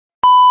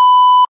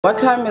What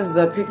time is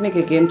the picnic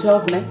again?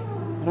 12, ne? I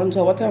don't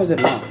know. What time is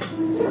it now?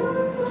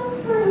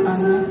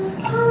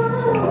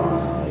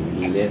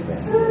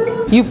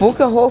 11. You book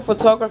a whole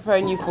photographer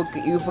and you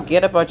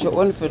forget about your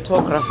own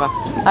photographer.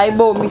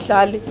 Aibo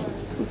Michali.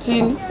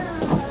 Tin.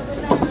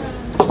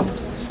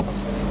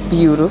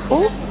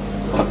 Beautiful.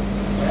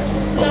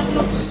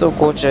 So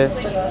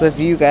gorgeous. The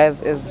view,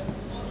 guys, is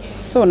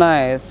so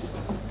nice.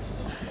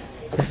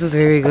 This is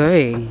very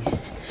going.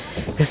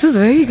 This is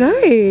very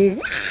going.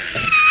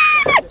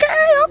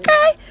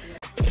 Okay.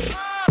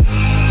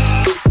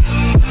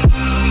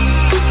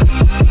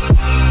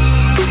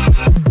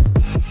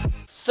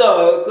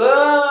 So,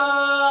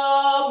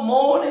 good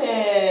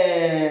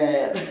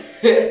morning.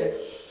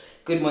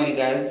 Good morning,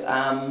 guys.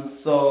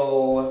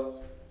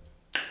 So,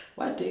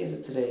 what day is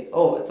it today?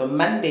 Oh, it's a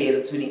Monday, the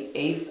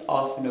 28th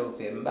of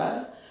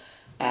November.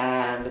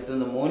 And it's in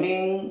the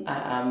morning.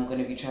 I'm going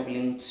to be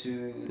traveling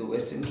to the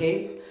Western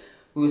Cape.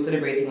 We were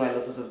celebrating my little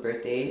sister's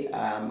birthday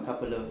a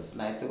couple of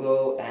nights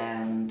ago,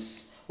 and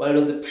well, it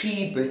was a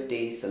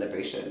pre-birthday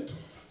celebration.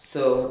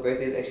 So her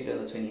birthday is actually on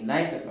the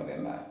 29th of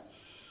November.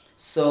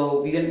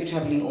 So we're going to be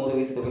traveling all the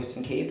way to the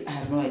Western Cape. I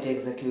have no idea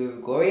exactly where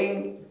we're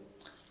going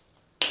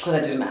because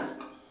I didn't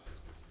ask.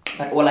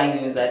 But all I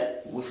know is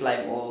that we're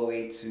flying all the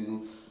way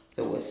to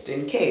the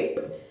Western Cape.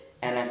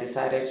 And I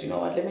decided, you know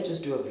what, let me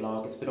just do a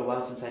vlog. It's been a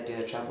while since I did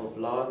a travel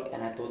vlog,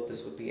 and I thought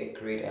this would be a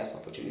great ass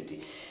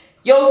opportunity.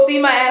 Yo, see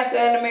my ass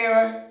there in the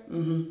mirror?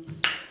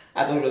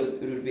 I thought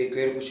it would be a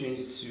great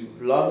opportunity to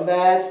vlog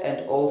that.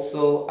 And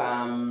also,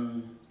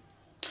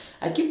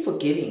 I keep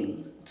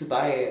forgetting to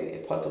buy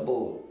a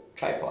portable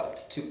tripod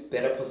to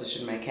better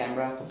position my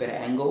camera for better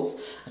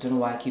angles. I don't know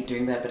why I keep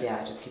doing that, but yeah,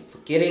 I just keep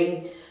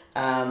forgetting.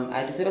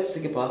 I decided to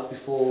take a bath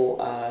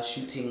before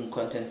shooting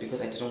content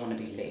because I didn't want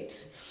to be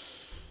late.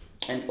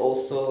 And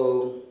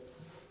also,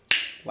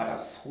 what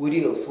else? What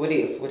else?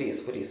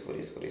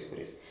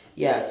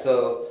 Yeah,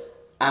 so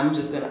I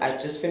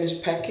just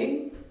finished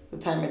packing. The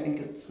time, I think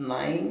it's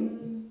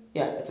 9.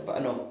 Yeah, it's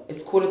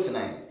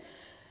 9:15.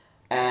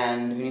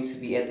 And we need to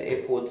be at the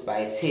airport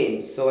by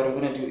 10. So what I'm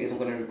going to do is I'm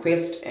going to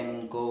request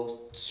and go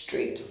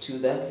straight to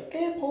the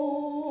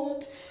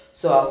airport.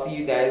 So I'll see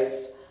you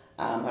guys,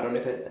 I don't know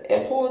if at the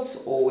airport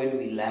or when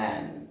we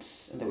land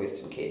in the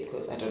Western Cape,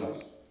 because I don't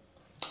know.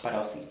 But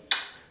I'll see.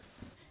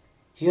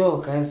 Yo,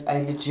 guys,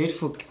 I legit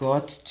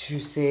forgot to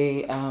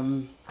say,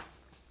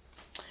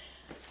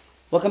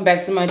 welcome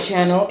back to my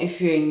channel.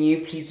 If you're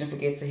new, please don't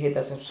forget to hit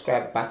that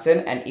subscribe button.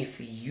 And if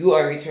you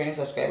are a returning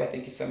subscriber,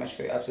 thank you so much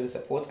for your absolute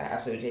support. I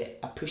absolutely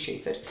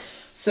appreciate it.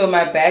 So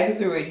my bag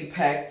is already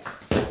packed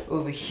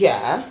over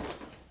here.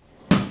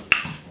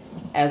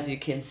 As you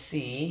can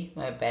see,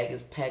 my bag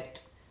is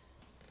packed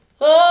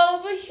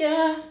over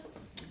here.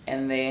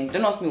 And then,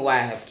 don't ask me why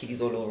I have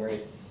kitties all over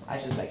it. I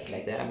just like it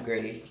like that. I'm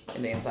girly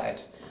in the inside.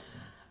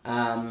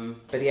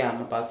 But yeah,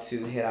 I'm about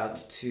to head out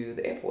to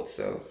the airport,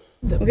 so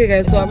okay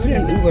guys, so I'm in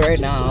an Uber right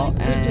now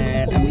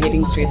and I'm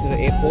heading straight to the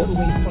airport.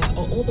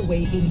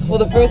 For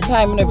the first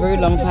time in a very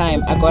long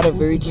time, I got a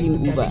very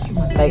clean Uber.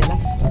 Like,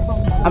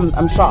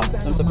 I'm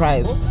shocked, I'm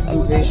surprised,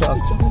 I'm very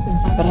shocked,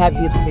 but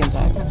happy at the same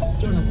time.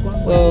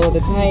 So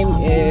the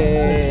time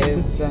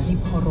is 9:15.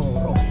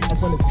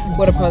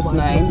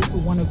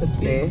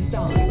 There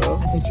you go.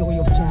 It's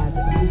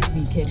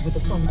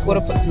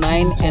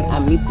 9:15 and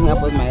I'm meeting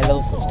up with my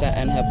little sister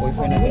and her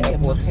boyfriend at the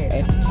airport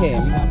at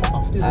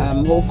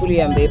 10.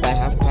 Hopefully I'm there by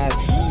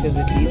 30:30 because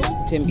at least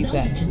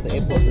Tembisa to the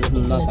airport is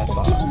not that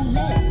far.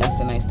 That's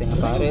the nice thing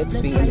about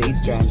it, being in the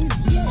East Rand.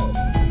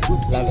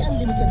 Love it.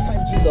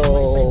 So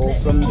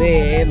from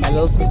there, my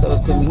little sister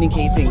was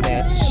communicating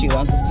that she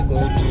wants us to go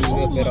do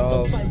a bit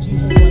of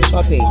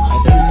shopping, I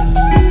think.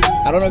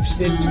 I don't know if she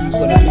said we're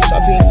going to do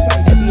shopping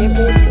at the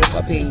airport or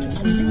shopping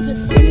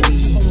when we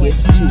get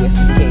to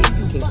Western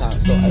Cape Town.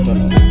 So I don't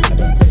know.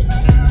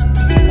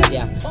 But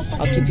yeah,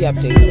 I'll keep you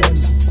updated.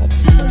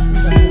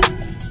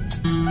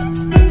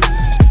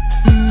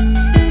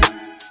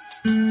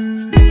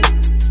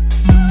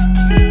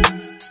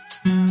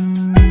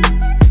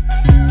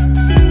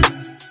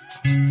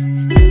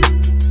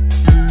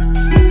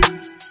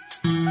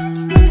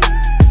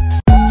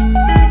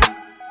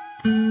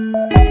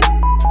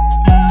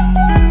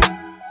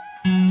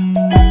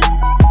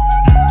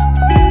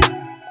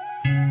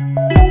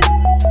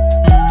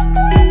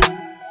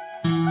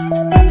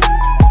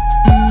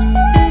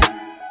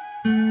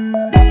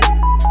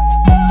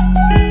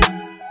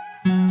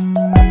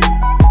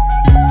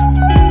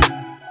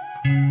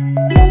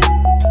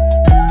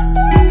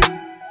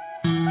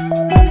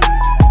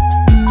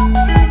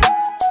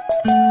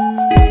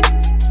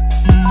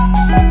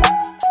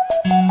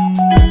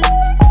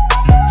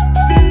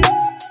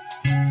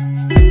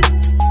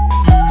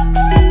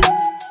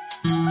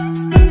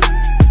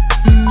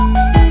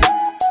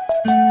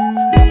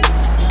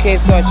 Okay,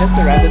 so I just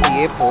arrived at the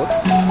airport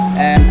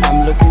and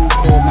I'm looking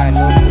for my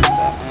little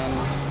sister,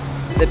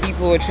 and the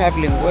people we're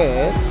traveling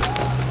with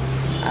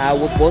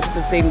we're both at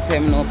the same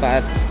terminal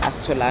but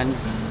Astolani.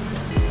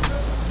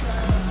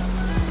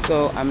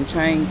 So I'm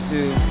trying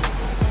to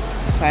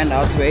find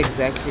out where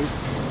exactly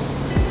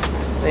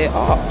They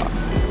are.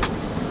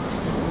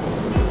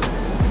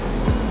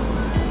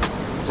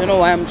 Don't know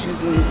why I'm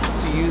choosing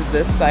to use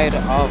this side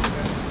of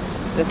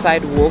the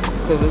sidewalk,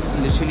 because this is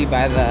literally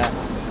by the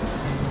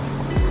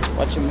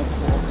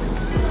whatchamacall.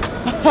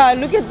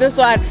 Look at this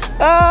one.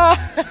 Oh.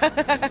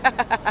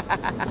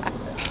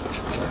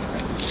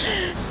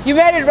 You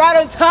made it right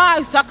on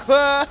time,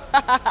 sucker.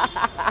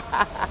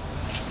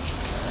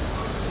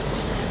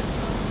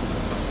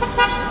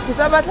 Is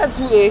that about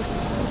tattoo?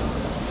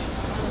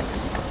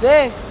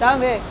 There, down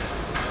there.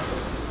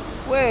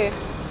 Where?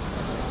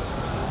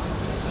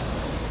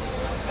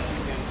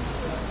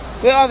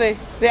 Where are they?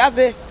 They're up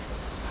there.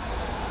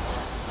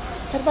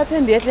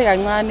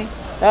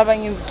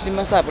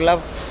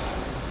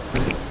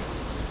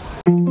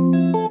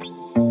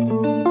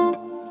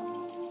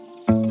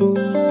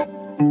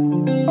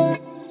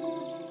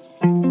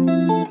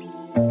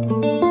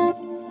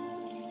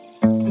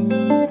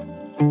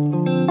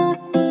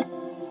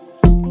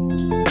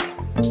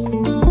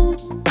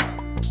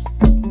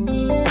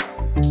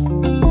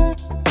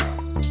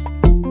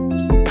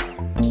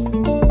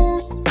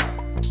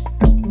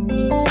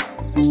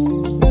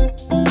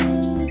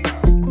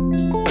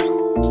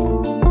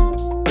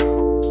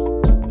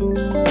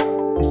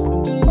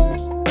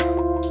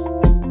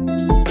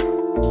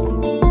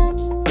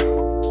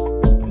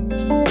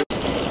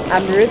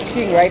 I'm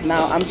risking right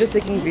now. I'm just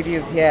taking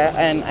videos here,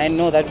 and I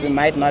know that we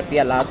might not be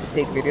allowed to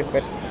take videos,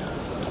 but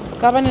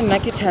I'm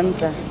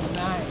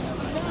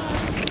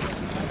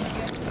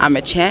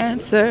a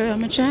chancer,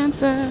 I'm a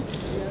chancer.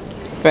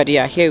 But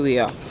yeah, here we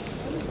are.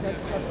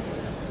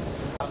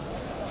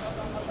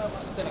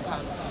 This is gonna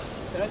count.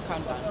 They're not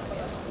count down.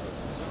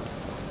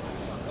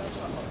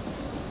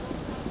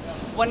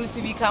 Want it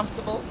to be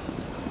comfortable,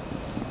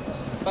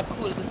 but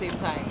cool at the same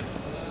time.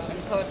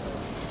 And so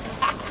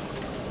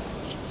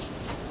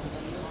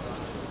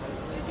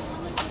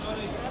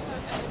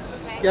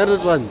Get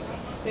it one.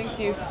 thank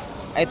you.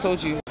 I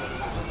told you.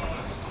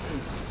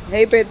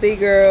 Hey birthday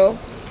girl.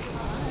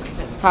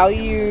 How are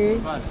you?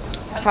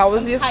 How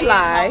was your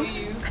flight?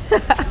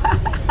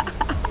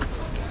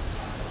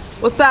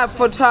 What's up,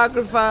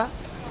 photographer?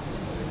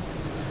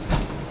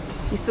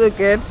 You still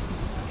good?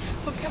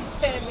 Who can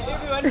tell?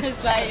 Everyone is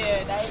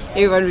tired.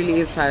 Everyone really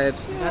is tired.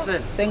 That's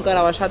it. Thank God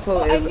our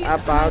shuttle is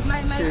about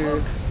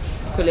to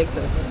collect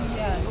us.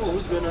 Oh,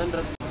 who's going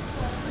 100?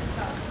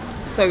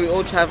 So we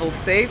all traveled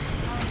safe.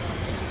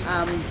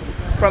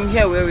 From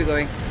here, where are we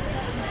going?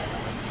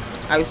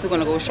 Are we still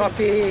gonna go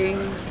shopping?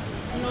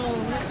 No,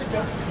 not to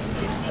drop these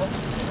things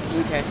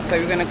off. Okay, so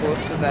we're gonna go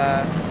to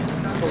the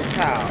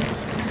hotel,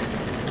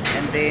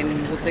 and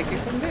then we'll take you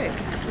from there.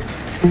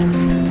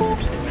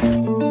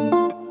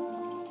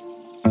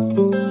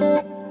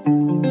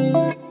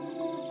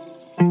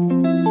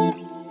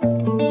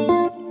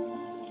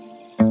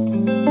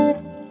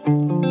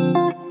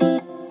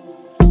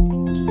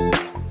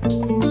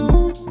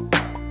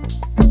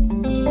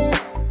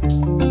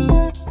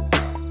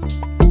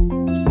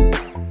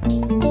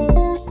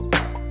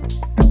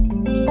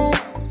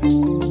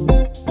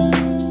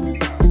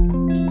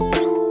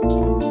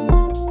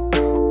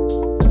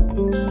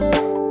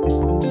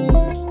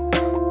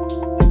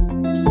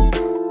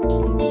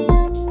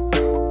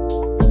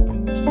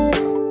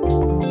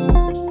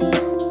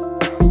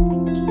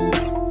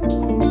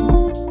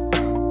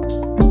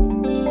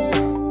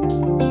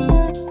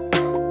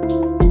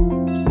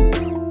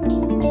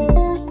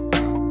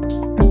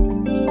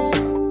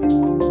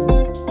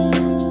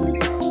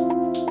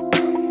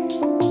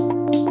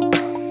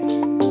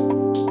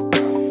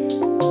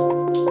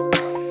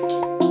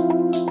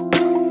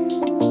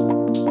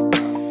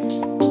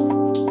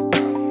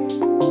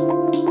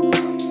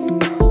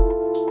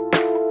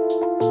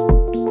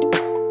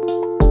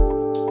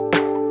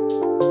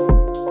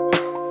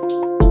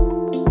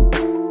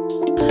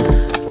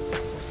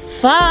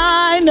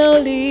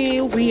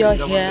 Finally, we are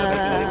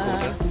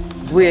here.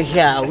 We're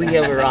here. We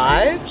have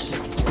arrived.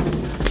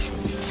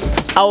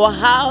 Our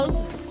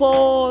house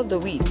for the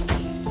week.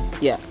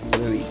 Yeah, for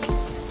the week.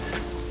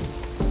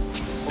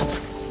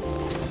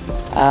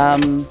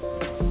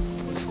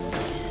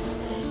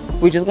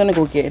 We're just gonna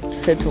go get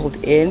settled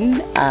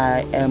in.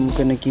 I am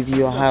gonna give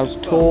you a house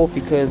tour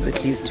because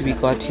at least we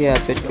got here a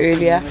bit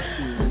earlier.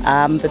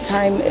 The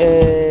time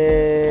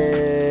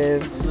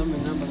is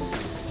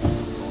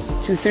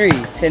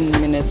 10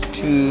 minutes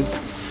to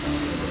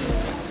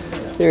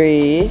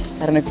 3.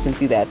 I don't know if you can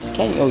see that.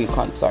 Can you? Oh, you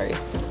can't. Sorry.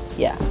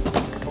 Yeah,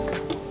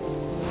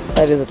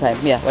 that is the time.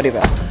 Yeah,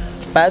 whatever.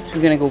 But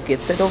we're gonna go get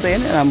settled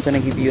in, and I'm gonna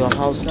give you a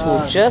house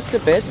tour just a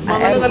bit.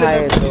 I am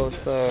tired though,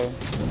 so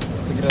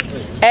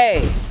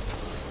hey.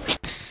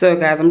 So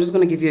guys, I'm just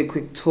gonna give you a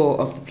quick tour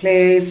of the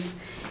place.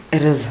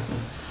 It is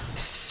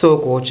so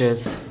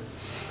gorgeous,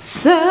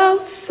 so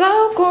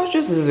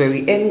gorgeous. This is where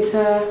we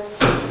enter.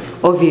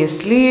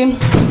 Obviously,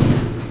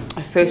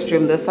 first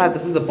room this side.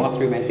 This is the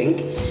bathroom. I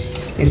think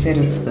they said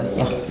it's the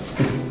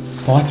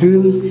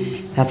bathroom.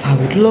 That's how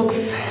it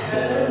looks.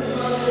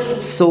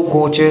 So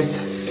gorgeous,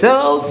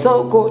 so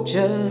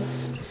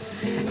gorgeous.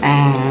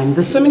 And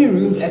there's so many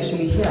rooms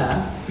actually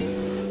here.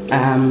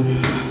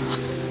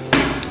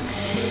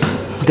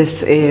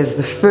 This is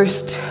the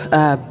first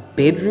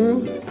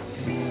bedroom,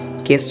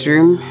 guest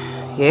room,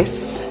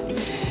 yes.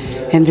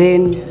 And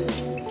then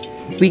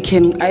we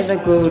can either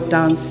go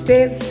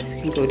downstairs.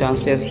 We can go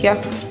downstairs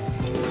here.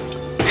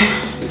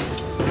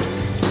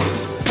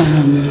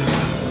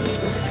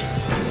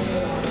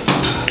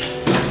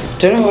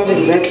 Don't know what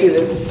exactly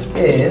this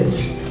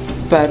is,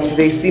 but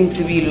they seem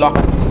to be locked.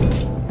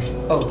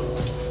 Oh,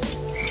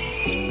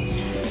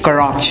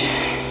 garage.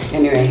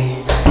 Anyway,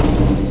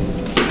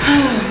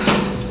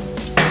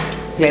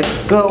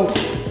 let's go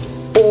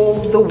all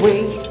the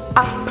way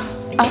up,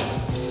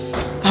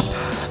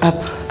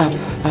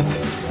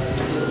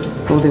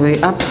 all the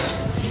way up.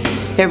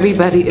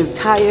 Everybody is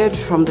tired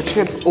from the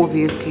trip,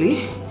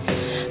 obviously,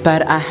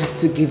 but I have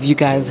to give you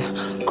guys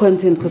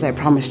content because I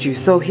promised you.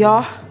 So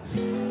here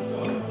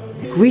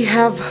we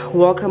have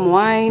welcome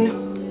wine.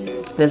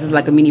 This is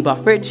like a mini bar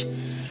fridge.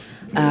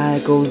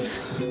 It goes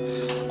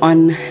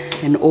on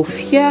and off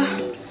here.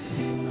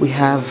 We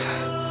have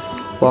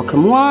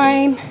welcome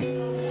wine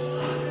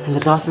and the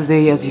glasses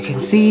there. As you can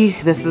see,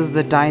 this is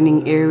the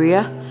dining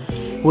area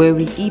where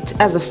we eat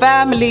as a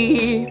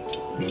family.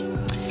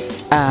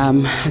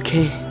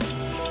 Okay,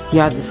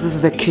 yeah, this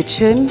is the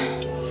kitchen.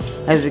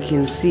 As you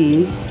can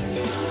see,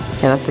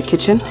 yeah, that's the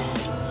kitchen.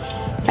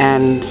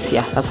 And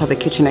yeah, that's how the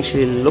kitchen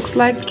actually looks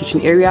like, the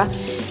kitchen area.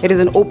 It is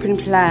an open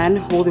plan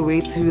all the way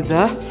to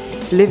the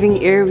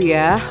living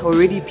area.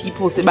 Already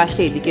people say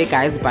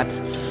guys, but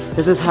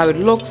this is how it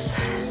looks,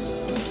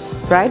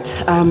 right?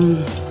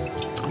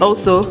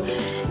 Also,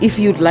 if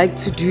you'd like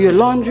to do your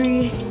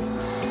laundry,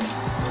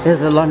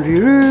 there's a laundry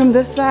room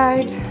this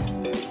side,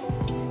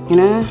 you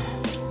know.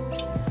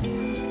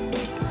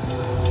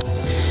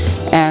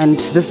 And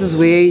this is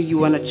where you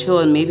want to chill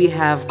and maybe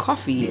have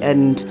coffee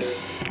and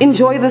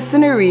enjoy the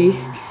scenery.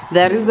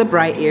 That is the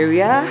braai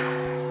area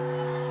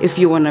if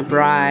you want to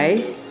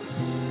braai.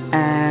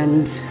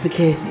 And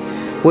okay,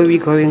 where are we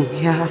going?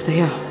 Here, after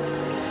here.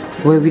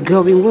 Where are we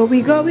going? Where are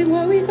we going?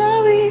 Where are we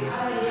going?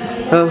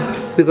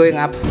 Oh, we're going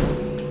up.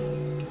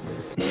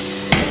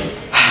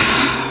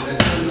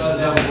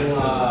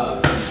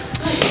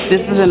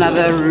 This is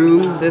another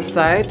room this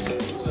side.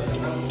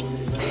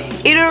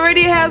 It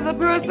already has a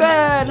person.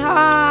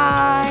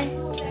 Hi.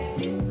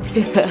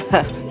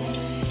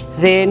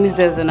 Then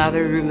there's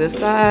another room this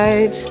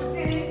side.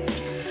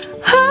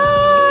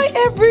 Hi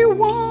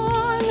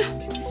everyone.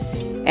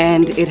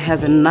 And it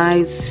has a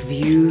nice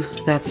view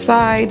that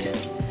side.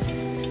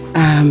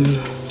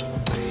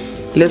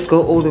 Let's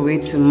go all the way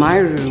to my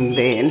room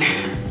then.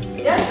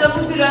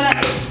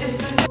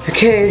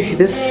 Okay,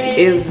 this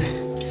is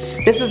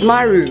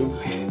my room.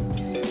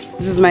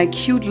 This is my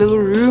cute little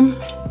room.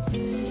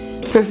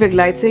 Perfect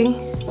lighting.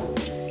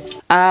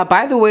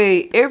 By the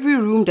way, every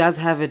room does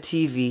have a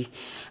TV.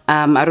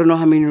 I don't know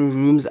how many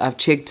rooms I've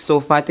checked so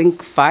far. I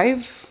think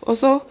 5 or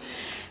so.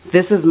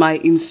 This is my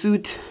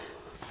in-suite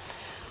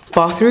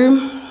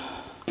bathroom.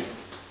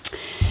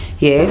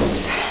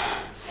 Yes.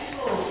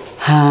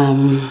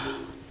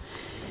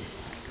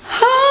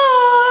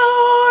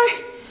 Hi.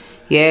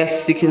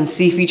 Yes, you can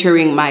see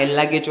featuring my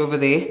luggage over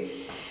there.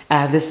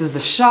 This is the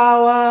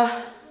shower.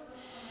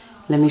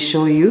 Let me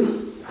show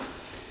you.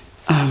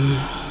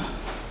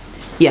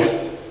 Yeah,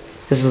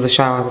 this is the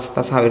shower.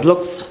 That's how it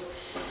looks.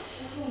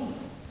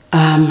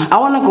 I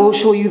want to go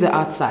show you the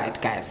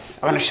outside, guys.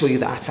 I want to show you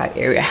the outside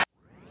area.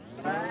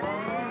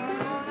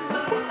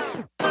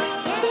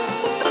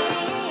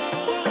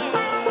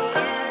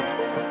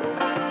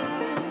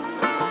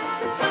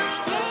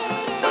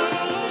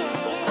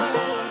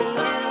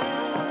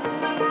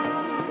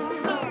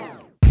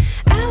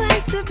 I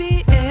like to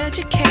be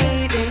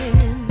educated,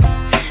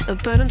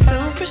 but I'm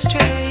so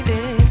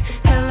frustrated.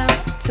 Hello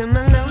to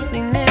my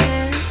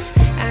loneliness.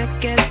 I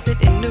guess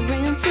that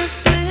ignorance is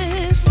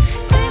bliss.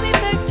 Take me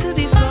back to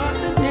before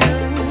the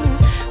new.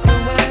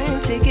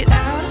 Rewind, take it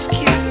out of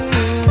cue.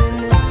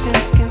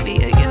 Innocence can be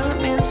a young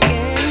man's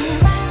game.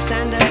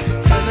 Signed up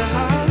for the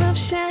hall of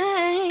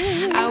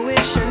shame. I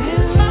wish I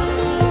knew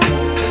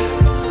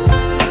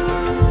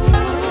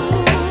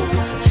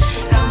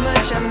how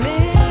much I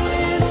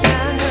miss.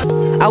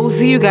 I will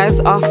see you guys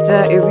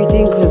after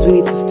everything because we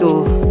need to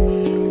still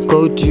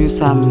go do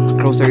some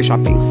grocery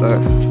shopping. So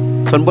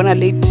I'm gonna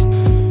late.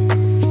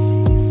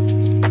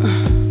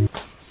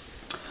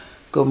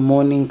 Good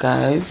morning,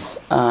 guys.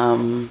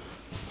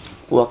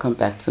 Welcome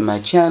back to my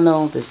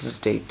channel. This is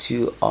day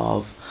 2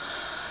 of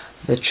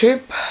the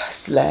trip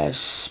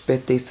 /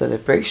 birthday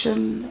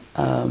celebration.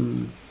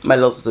 My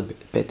loss is a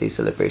birthday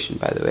celebration,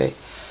 by the way.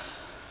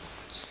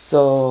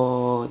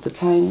 So the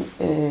time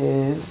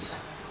is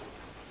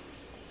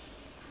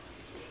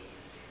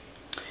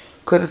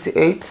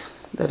 8:15.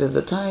 That is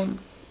the time.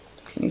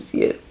 Can you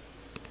see it?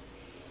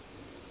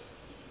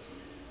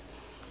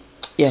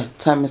 Yeah,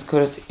 time is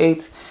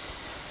 8:15.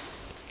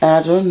 And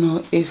I don't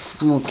know if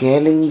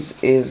Mugelings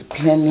is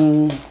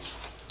planning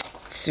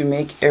to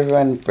make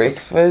everyone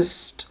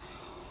breakfast,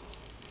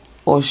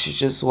 or she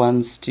just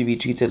wants to be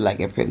treated like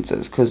a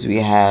princess, because we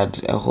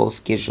had a whole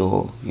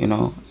schedule, you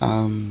know.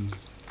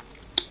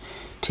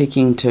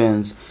 taking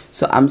turns.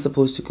 So I'm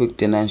supposed to cook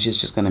dinner and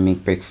she's just gonna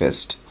make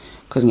breakfast.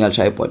 Cause I'll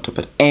try water.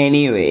 But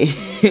anyway,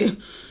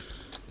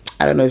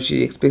 I don't know if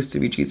she expects to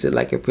be treated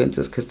like a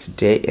princess because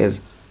today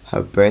is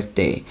her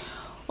birthday.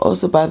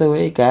 Also, by the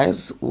way,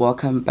 guys,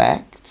 welcome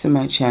back to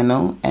my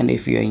channel. And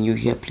if you are new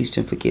here, please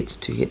don't forget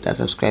to hit that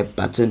subscribe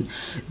button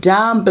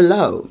down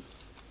below.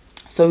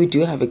 So we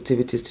do have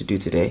activities to do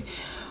today.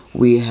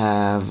 We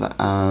have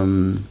a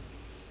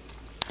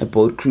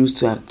boat cruise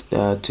to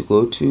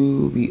go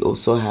to. We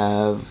also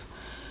have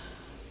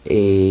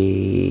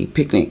a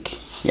picnic.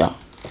 Yeah,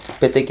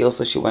 birthday girl,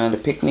 so she went on a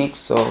picnic,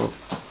 so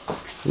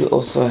we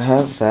also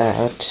have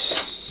that.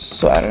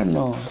 So I don't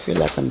know, I feel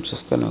like I'm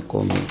just gonna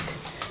go make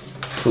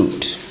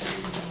food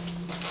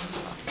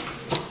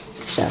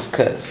just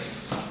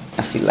cause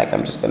I feel like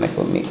I'm just gonna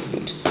go make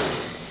food.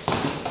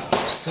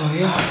 So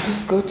yeah,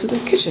 let's go to the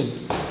kitchen.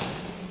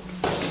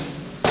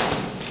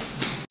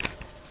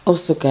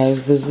 Also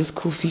guys, there's this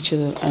cool feature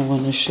that I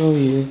want to show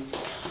you.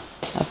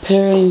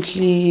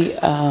 Apparently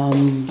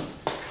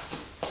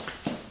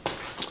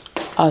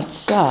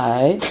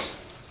outside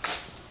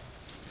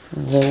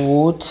the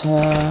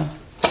water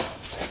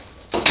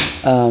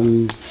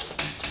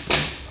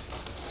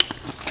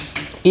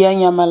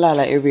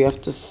iyanyamalala every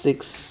after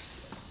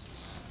 6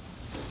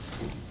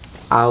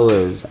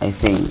 hours, I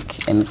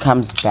think, and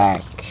comes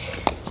back.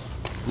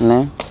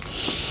 No?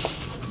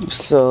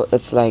 So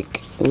it's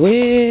like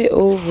way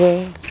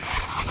over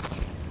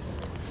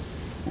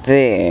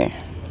there.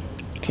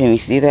 Can you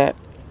see that?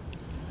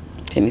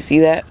 Can you see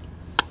that?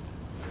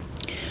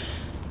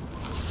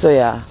 So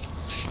yeah,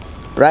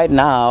 right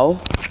now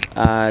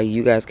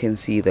you guys can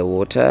see the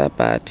water,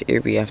 but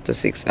every after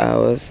 6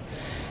 hours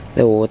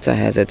the water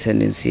has a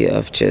tendency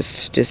of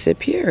just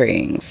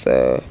disappearing.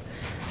 So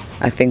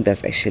I think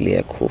that's actually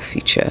a cool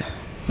feature,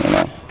 you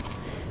know.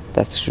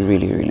 That's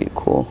really, really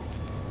cool.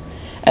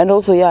 And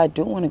also, yeah, I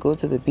do want to go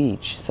to the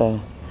beach, so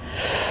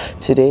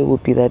today will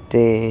be that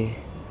day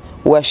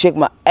where I shake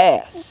my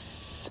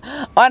ass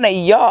on a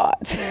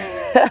yacht.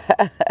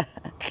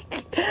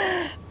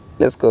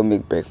 Let's go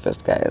make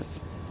breakfast,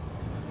 guys.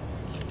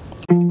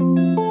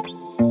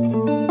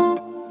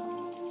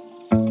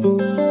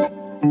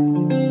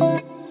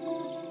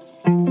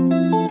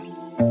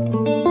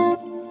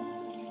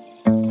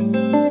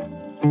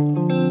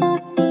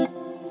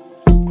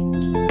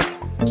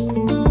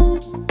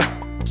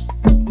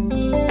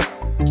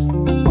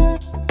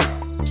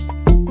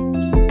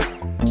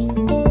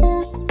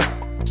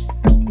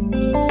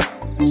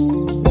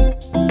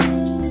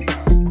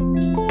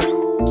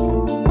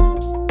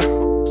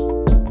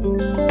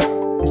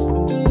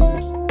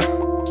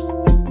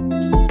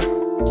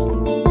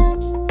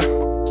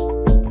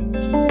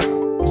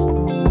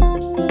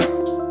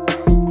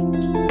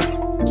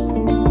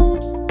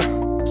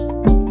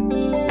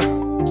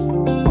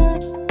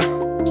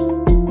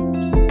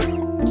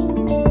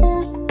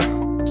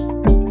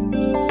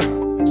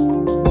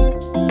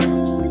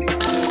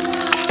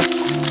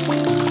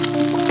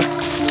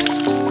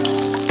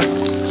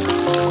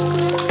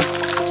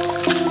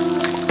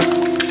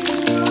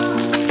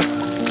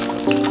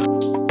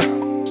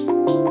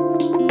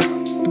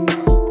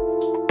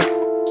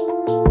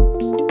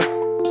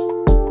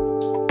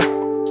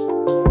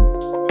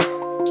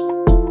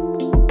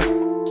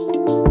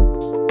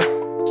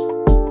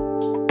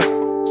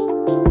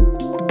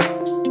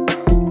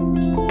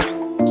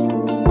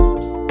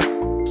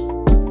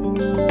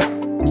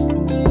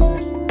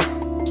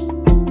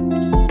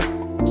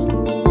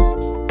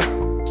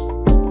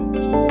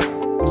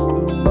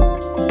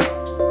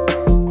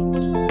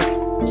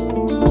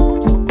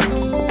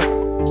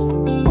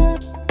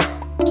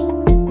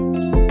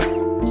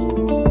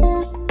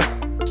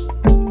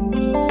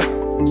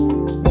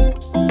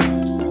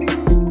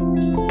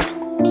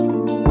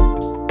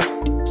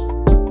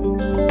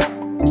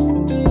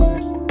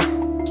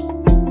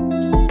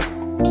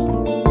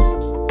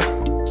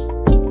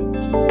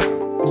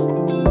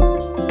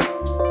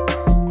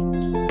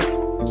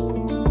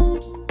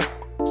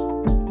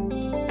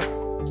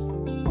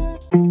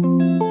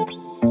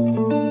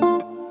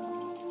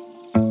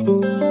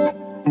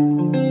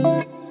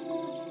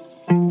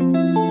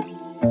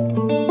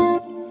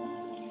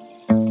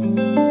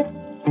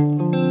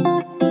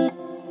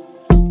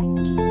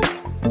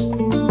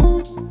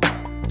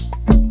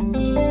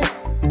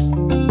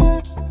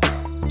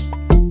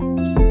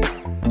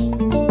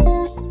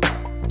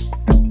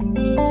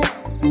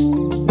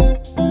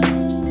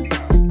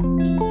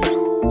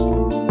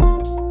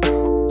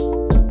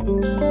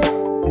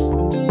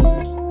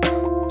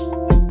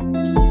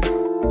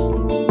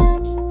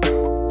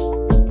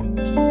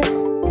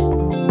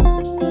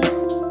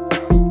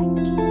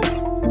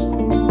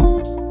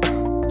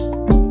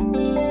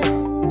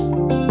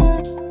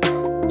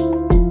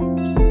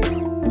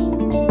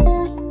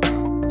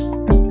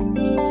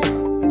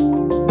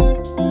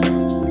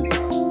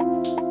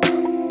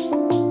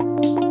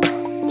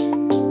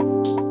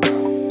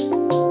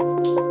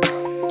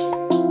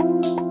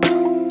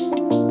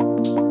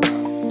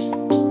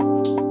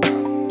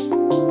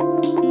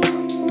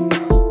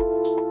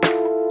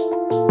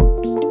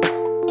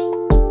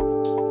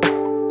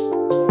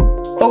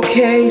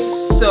 Okay,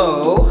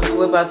 so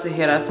we're about to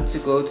head out to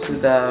go to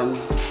the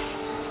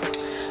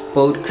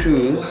boat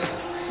cruise.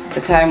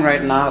 The time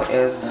right now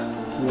is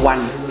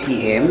 1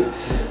 p.m.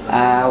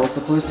 I was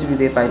supposed to be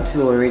there by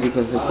 2 already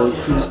because the boat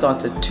cruise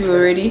starts at 2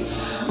 already.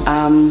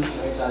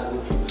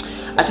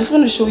 I just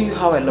want to show you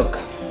how I look.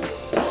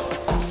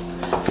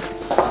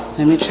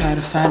 Let me try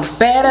to find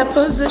better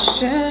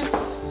position.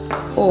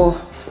 Or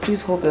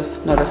please hold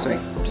this. No, this way.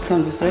 Just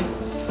come this way.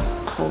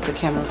 Hold the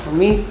camera for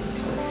me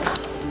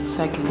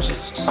so I can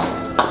just.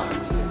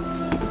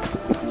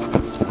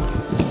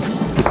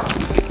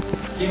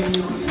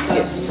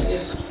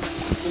 Yes.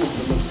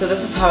 So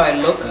this is how I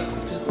look.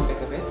 Just go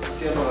back a bit.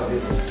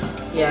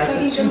 Yeah,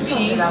 it's a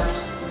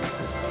 2-piece.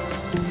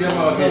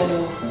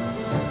 So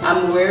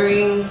I'm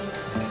wearing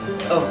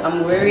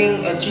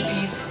a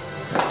 2-piece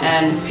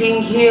and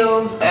pink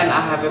heels, and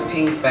I have a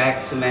pink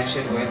bag to match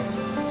it with.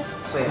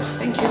 So yeah,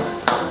 thank you.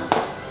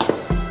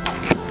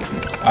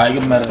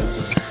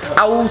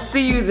 I will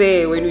see you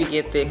there when we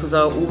get there because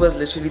our Uber is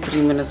literally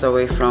 3 minutes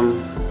away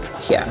from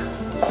here.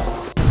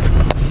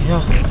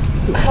 Yeah.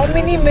 How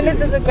many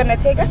minutes is it gonna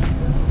take us?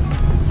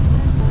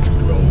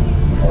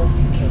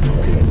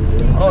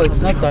 Oh,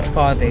 it's not that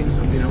far there. I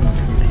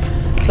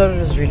thought it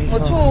was really far.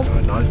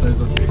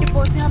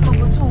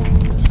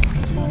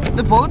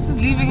 The boat is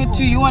leaving at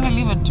 2. You want to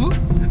leave at 2?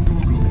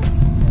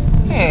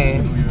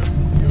 Yes.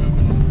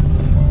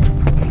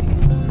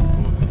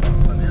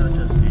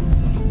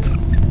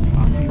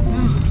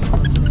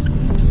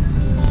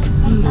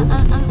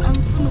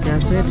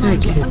 That's where I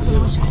take it.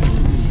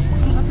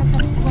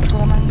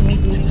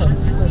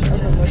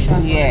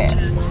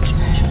 Yes.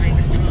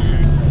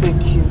 So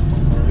cute.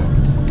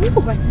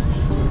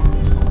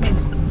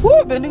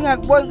 Woo, bending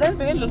like boy,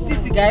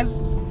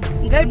 guys.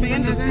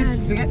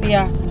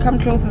 Yeah, come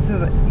closer to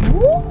the.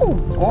 Woo,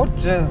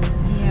 gorgeous.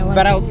 Yeah,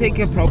 but I'll take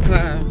a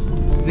proper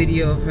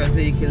video of her so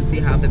you can see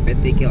how the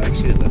birthday girl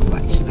actually looks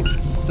like. She looks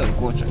so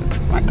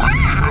gorgeous. My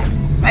God,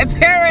 my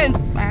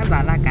parents,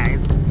 my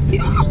guys.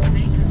 Yeah.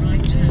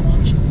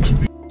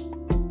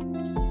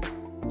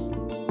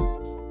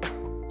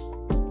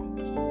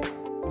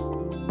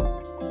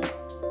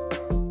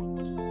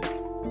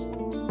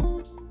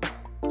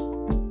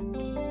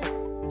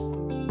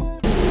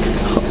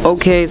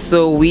 Okay,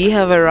 so we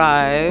have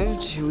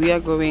arrived. We are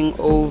going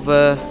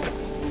over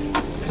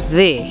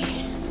there,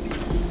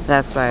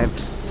 that side.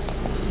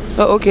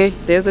 Oh, okay,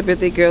 there's the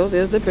birthday girl.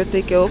 There's the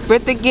birthday girl.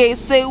 Birthday girl,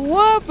 say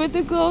what?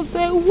 Birthday girl,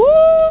 say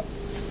what?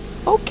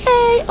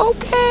 Okay,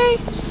 okay.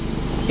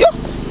 Yo,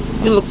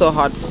 you look so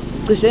hot.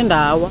 So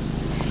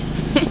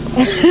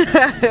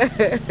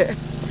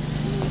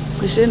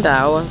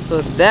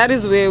that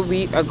is where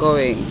we are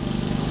going.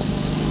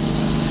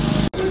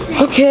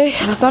 Okay,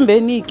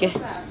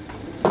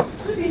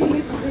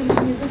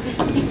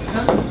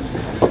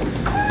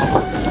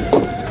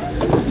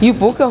 you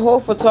book a whole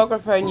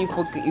photographer and you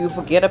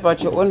forget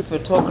about your own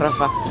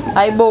photographer.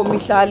 Aibo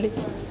Mihlali.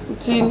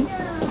 Tini.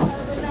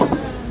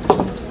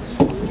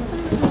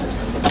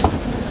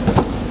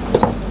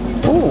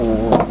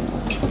 Ooh.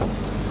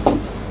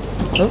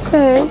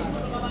 Okay.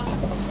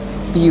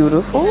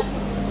 Beautiful.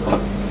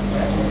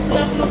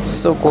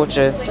 So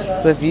gorgeous.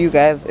 The view,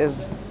 guys,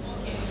 is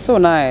so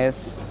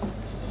nice.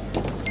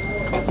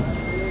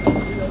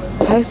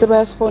 Hi,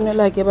 Sebastian.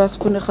 Like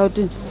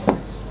Sebastian.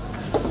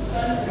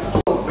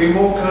 Be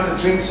more kind of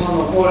drinks on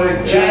the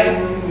water, gin,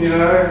 you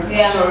know,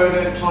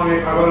 soda,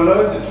 tonic. I've got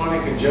loads of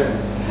tonic and gin.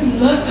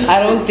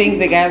 I don't think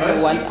the guys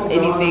will want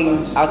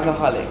anything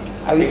alcoholic.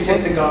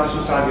 Except the guys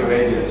from Saudi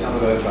Arabia, some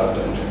of those guys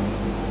don't drink.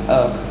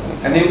 Oh.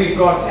 And then we've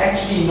got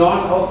actually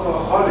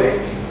non-alcoholic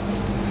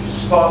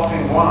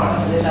sparkling wine.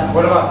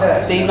 What about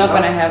that? They're not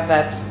going to have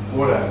that.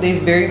 Water. They're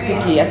very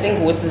picky. I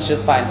think water is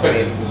just fine for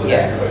them.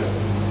 Yeah.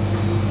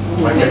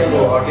 Okay,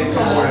 cool. I'll get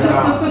some water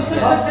now.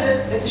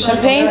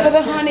 Champagne for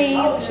the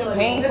honeys.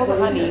 Champagne for the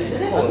honeys.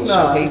 Of course,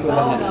 champagne for the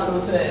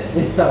honeys.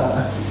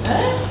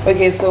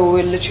 Okay, so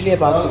we're literally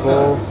about to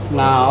go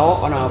now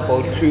on our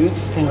boat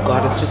cruise. Thank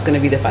God it's just going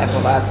to be the 5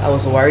 of us. I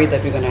was worried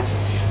that we're going to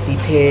be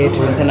paired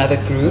with another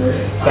group,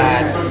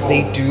 but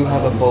they do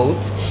have a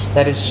boat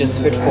that is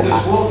just fit for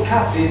us.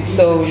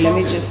 So let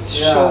me just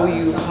show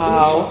you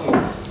how.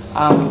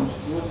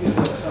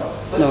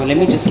 No, let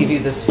me just give you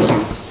this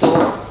view.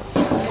 So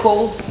it's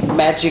called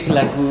Magic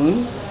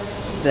Lagoon.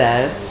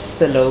 That's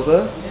the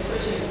logo.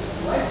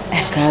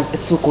 And guys,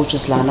 it's so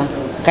gorgeous, Lana.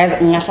 Guys, I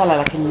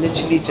can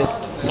literally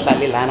just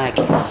Lana.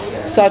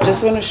 So I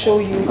just want to show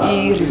you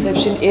the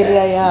reception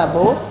area,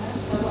 bo.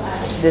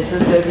 This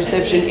is the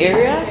reception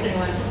area.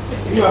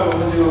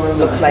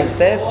 Looks like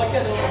this.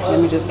 Let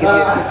me just give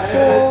you a quick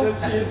tour.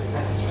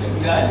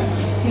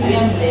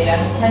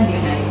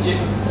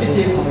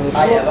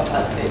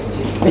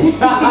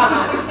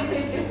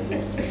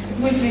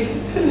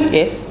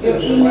 Yes. Your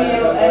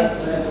email and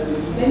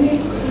let me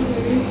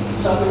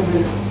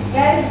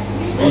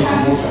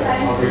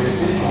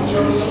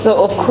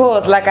So of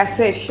course, like I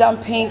said,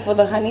 champagne for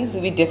the honeys.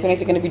 We're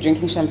definitely going to be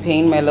drinking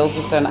champagne, my little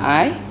sister and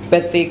I,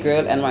 birthday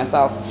girl and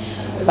myself.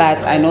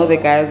 But I know the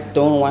guys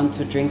don't want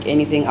to drink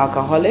anything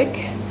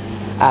alcoholic.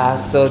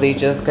 So they're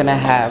just gonna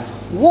have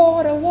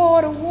water.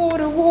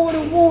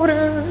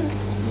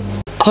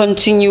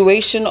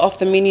 Continuation of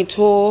the mini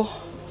tour.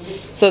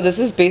 So this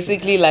is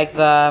basically like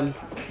the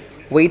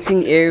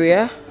waiting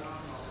area.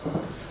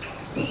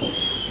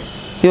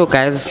 Yo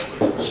guys,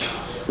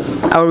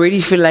 I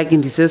already feel like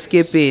in this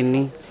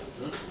escaping.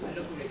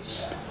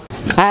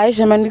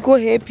 Aisha man, go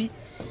happy.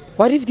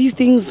 What if these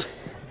things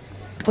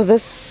for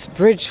this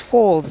bridge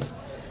falls?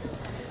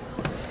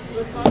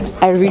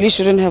 I really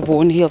shouldn't have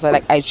worn heels.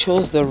 I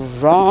chose the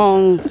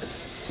wrong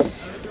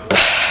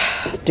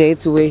day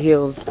to wear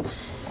heels,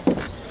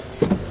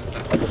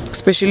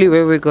 especially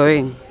where we're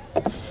going.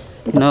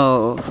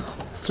 No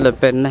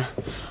flipping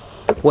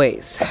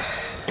ways.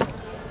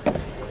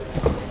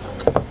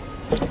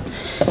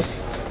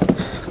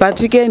 But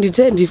again,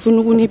 if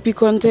you need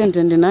content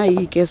and then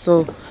I guess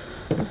so.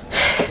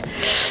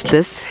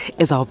 This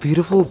is our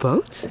beautiful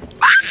boat.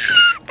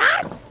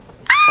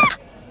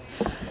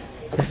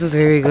 This is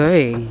where we're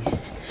going.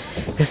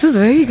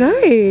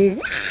 Okay.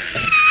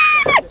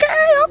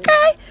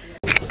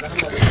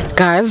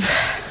 Guys,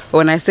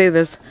 when I say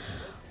this,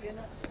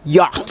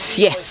 yacht,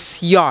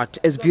 yes, yacht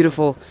is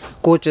beautiful,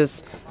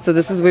 gorgeous. So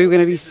this is where we're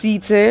going to be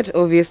seated.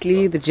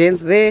 Obviously, the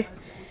gents there.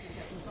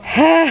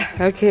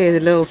 Okay,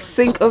 the little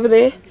sink over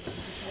there.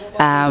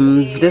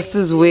 This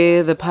is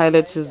where the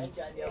pilot is,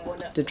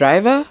 the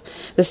driver,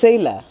 the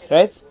sailor,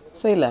 right?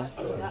 Sailor,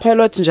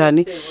 pilot,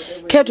 njani,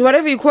 captain,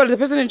 whatever you call it, the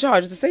person in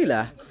charge is the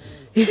sailor.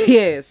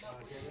 Yes.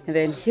 And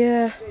then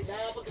here,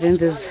 then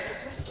there's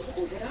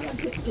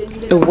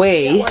a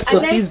way, so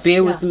please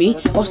bear with me.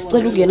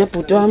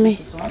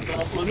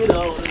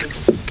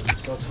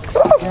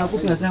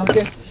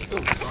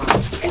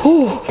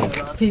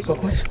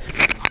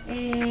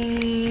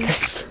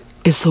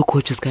 This is so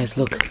gorgeous, guys.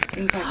 Look. So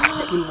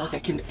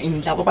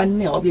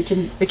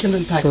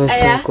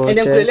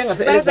gorgeous.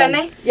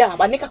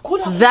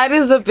 That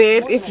is the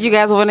bed if you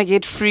guys want to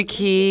get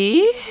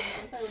freaky.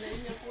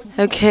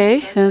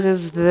 Okay, and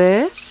there's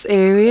this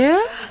area.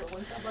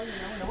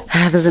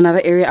 There's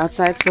another area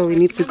outside, so we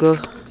need to go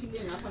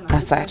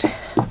outside.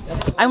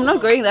 I'm not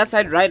going that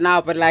side right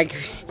now, but like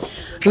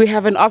we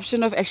have an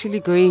option of actually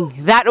going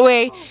that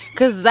way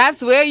because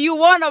that's where you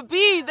want to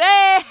be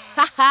there.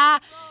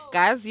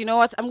 Guys, you know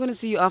what? I'm going to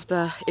see you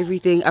after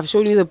everything. I've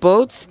shown you the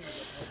boat.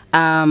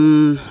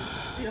 Now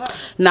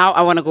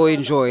I want to go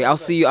enjoy. I'll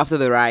see you after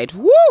the ride.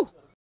 Woo!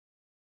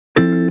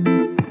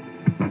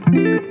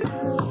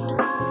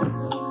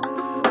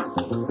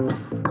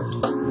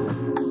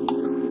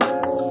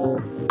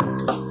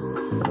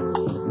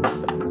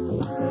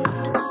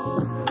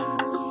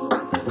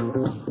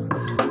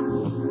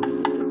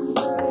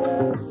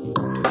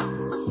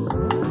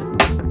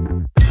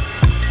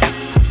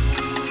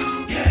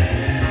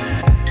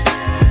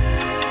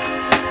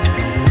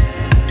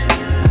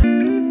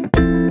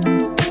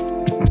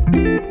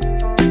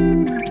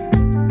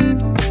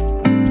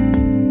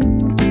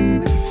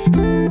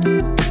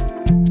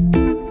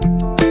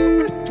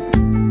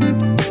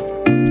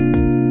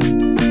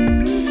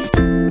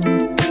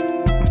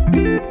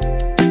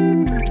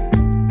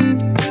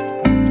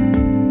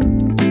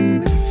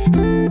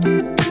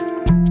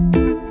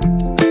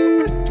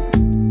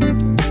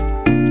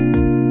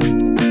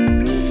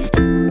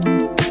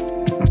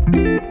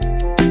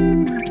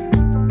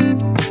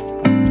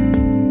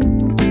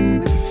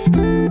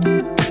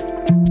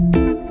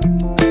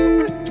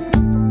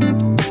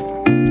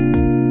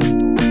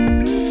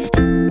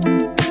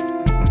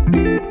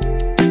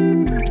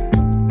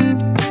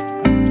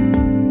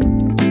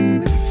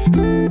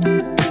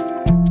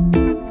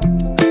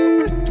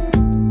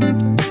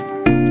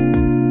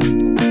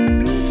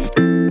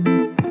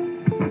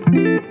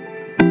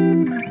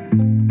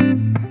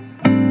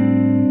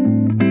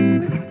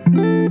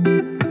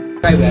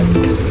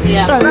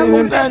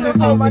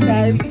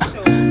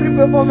 Free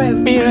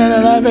performance. Being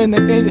alive in the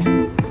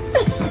kitchen.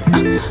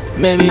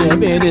 Maybe a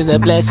bed is a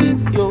blessing.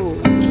 Yo,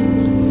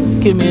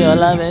 give me your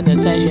love and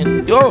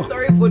attention. Yo.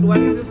 Sorry, but what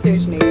is your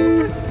stage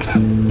name?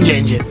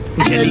 Njenje.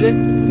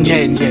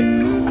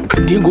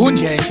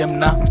 Ndingunjenje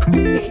mna.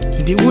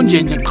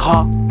 Ndingunjenje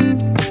qha.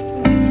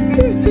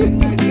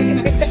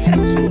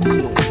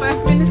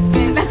 5 minutes,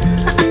 man.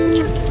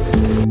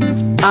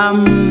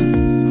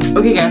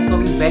 Okay guys, so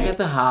we're back at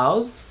the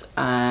house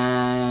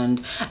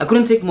and I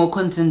couldn't take more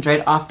content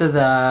right after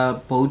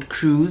the boat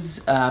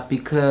cruise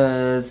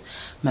because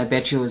my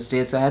battery was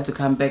dead, so I had to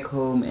come back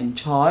home and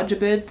charge a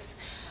bit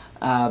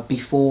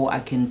before I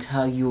can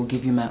tell you or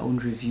give you my own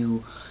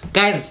review.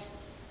 Guys,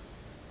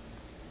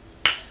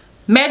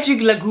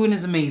 Magic Lagoon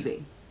is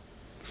amazing,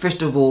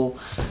 first of all,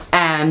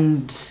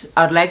 and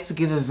I'd like to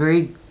give a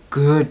very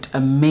good,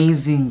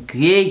 amazing,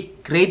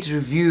 great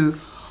review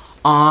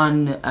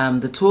on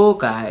the tour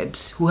guide,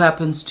 who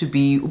happens to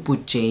be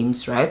Uput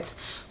James, right?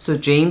 So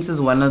James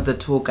is one of the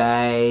tour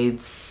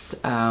guides.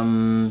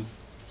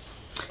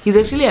 He's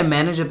actually a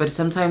manager, but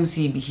sometimes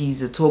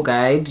he's a tour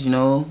guide, you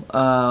know,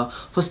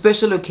 for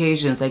special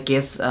occasions. I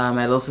guess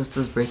my little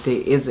sister's birthday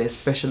is a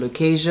special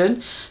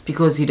occasion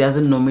because he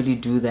doesn't normally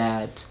do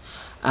that.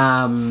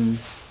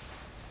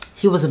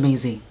 he was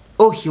amazing.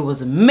 Oh, he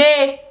was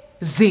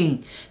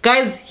amazing.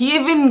 Guys, he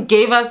even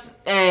gave us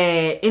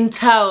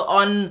intel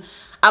on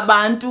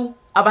abantu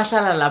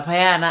abahlala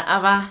laphayana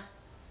aba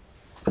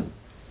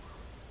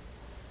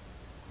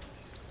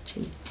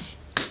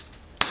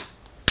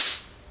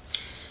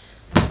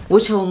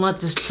which I will not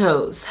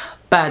disclose,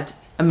 but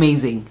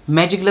amazing.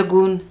 Magic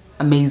Lagoon,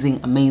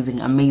 amazing.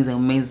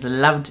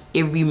 Loved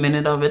every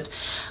minute of it.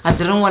 I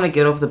didn't want to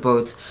get off the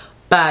boat,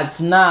 but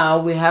now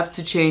we have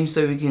to change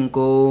so we can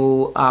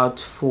go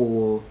out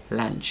for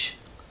lunch.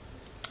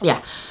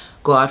 Yeah,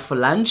 go out for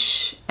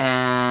lunch,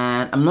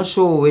 and I'm not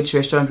sure which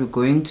restaurant we're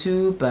going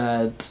to,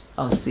 but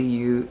I'll see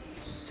you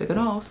second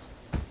off.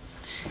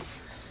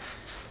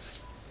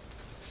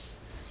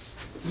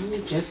 Let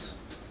me just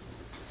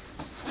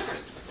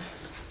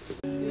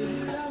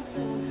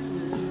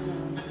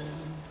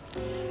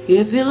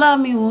if you love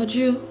me, would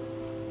you?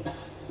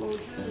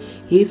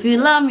 If you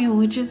love me,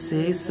 would you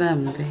say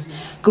something?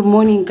 Good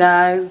morning,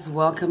 guys.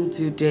 Welcome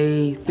to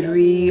day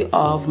 3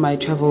 of my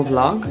travel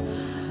vlog.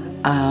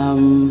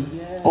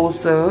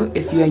 Also,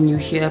 if you are new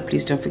here,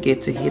 please don't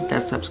forget to hit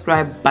that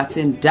subscribe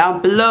button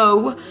down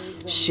below.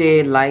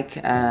 Share, like,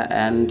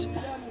 and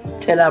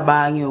tell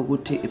about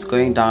it's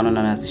going down on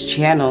this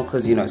channel,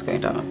 because you know it's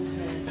going down.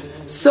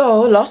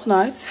 So last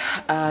night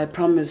I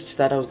promised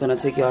that I was gonna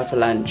take you out for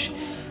lunch.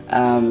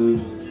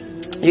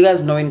 You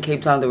guys know in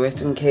Cape Town, the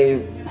Western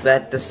Cape,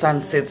 that the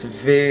sun sets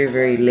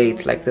very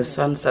late. Like the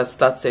sun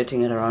starts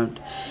setting at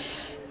around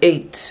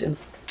 8.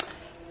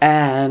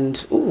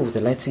 And ooh, the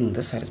lighting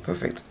this side is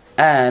perfect.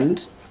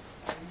 And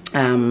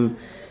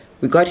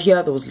we got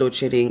here, there was load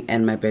shedding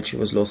and my battery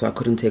was low, so I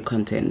couldn't take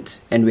content,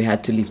 and we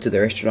had to leave to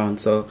the restaurant.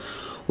 So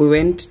we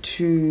went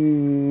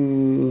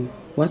to,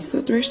 what's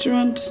that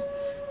restaurant?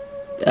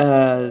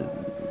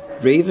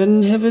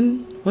 Raven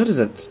Heaven? What is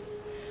it?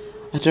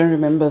 I don't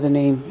remember the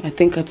name. I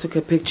think I took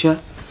a picture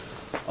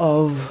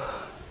of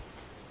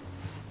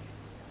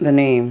the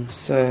name,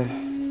 so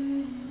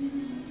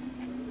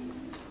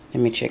let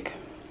me check.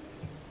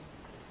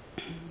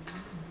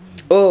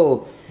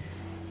 Oh,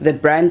 the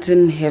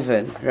Branton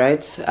Heaven,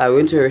 right? I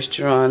went to a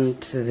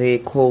restaurant they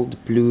called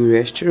Blue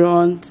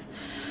Restaurant,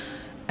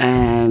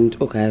 and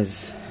oh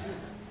guys,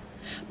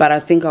 but I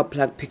think I'll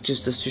plug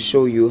pictures just to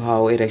show you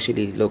how it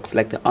actually looks,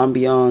 like the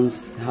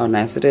ambiance, how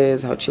nice it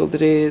is, how chilled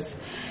it is.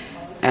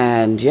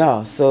 And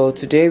yeah, so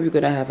today we're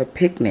gonna have a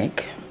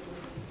picnic.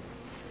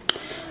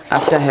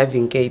 After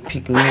having a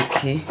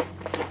picnic,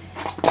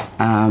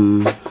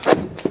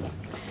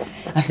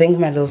 I think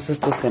my little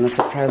sister's gonna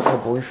surprise her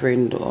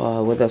boyfriend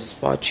with a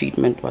spa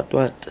treatment.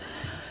 What?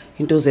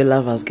 Into the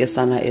lovers,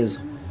 Gesana is.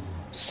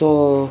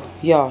 So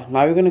yeah,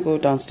 now we're gonna go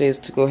downstairs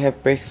to go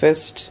have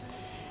breakfast.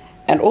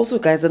 And also,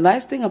 guys, the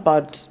nice thing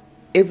about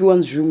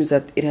everyone's room is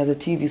that it has a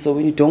TV. So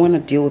when you don't want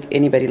to deal with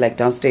anybody like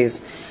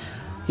downstairs,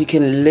 you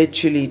can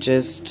literally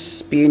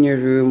just be in your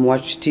room,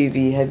 watch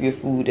TV, have your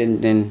food,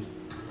 and then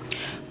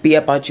be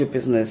about your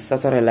business.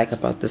 That's what I like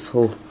about this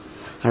whole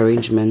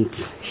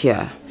arrangement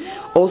here.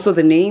 Also,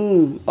 the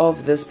name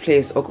of this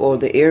place or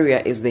the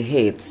area is the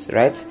Heads,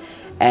 right?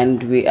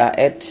 And we are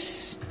at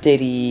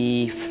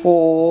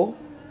 34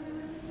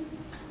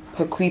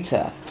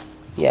 Paquita.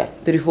 Yeah,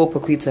 34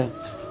 Paquita.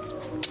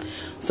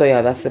 So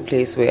yeah, that's the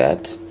place we're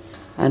at.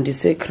 And he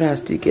said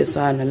crusty,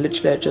 and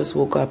literally I just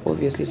woke up,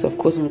 obviously, so of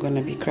course I'm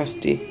gonna be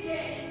crusty.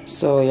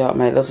 So yeah,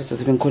 my little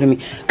sister's even calling me,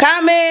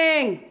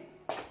 coming!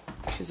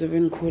 She's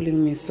even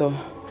calling me, so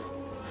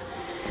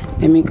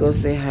let me go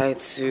say hi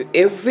to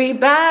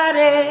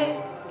everybody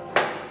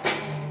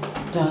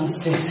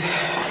downstairs.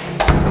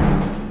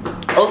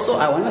 Also,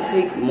 I want to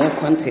take more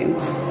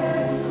content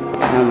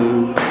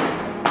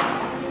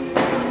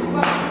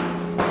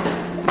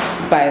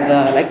by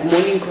the like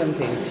morning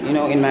content, you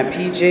know, in my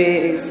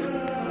PJs,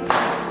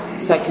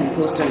 so I can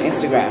post on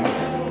Instagram.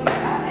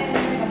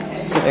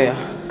 So yeah.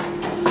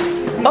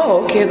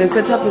 Oh, okay, the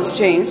setup has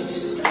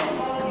changed.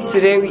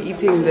 Today we're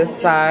eating this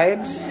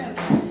side.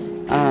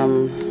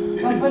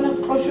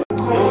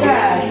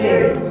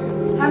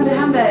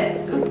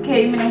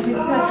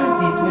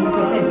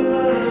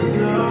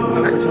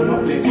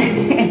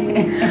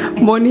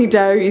 Morning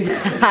diaries.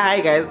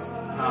 Hi guys.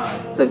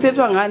 So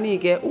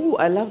oh,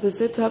 I love the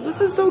setup. This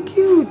is so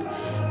cute.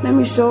 Let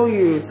me show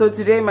you. So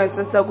today my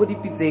sister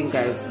got pizza,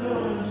 guys.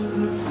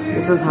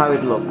 This is how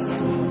it looks.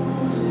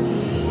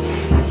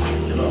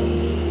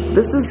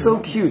 This is so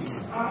cute.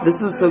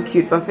 This is so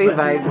cute. Buffet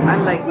vibes.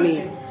 Unlike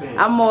me,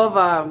 I'm more of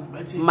a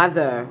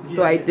mother,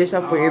 so I dish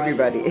up for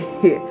everybody.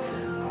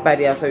 But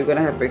yeah, so we're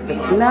gonna have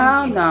breakfast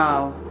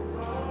now.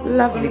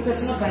 Lovely.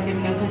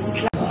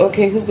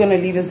 Okay, who's gonna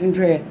lead us in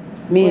prayer?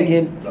 Me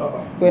again.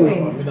 Go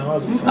ahead.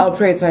 I'll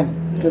pray. Time.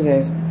 Close your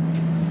eyes.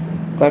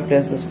 God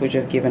bless this food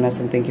you've given us,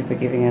 and thank you for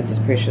giving us this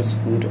precious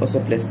food. Also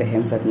bless the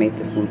hands that made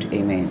the food.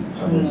 Amen.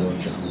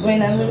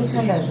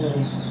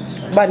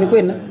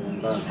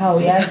 How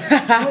yes?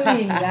 How?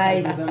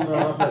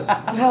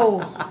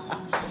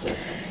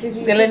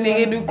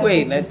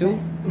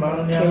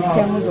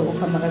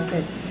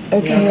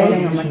 Okay,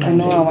 I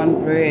know I want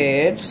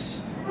bread.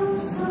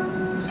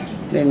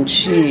 Then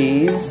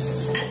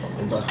cheese.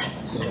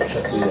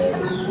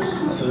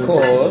 Of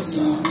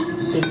course.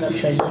 Then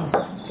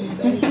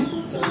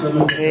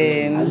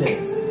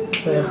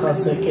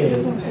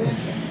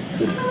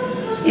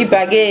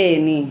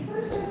ibageni.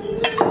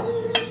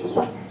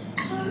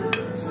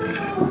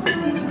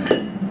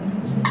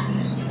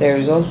 There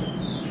we go.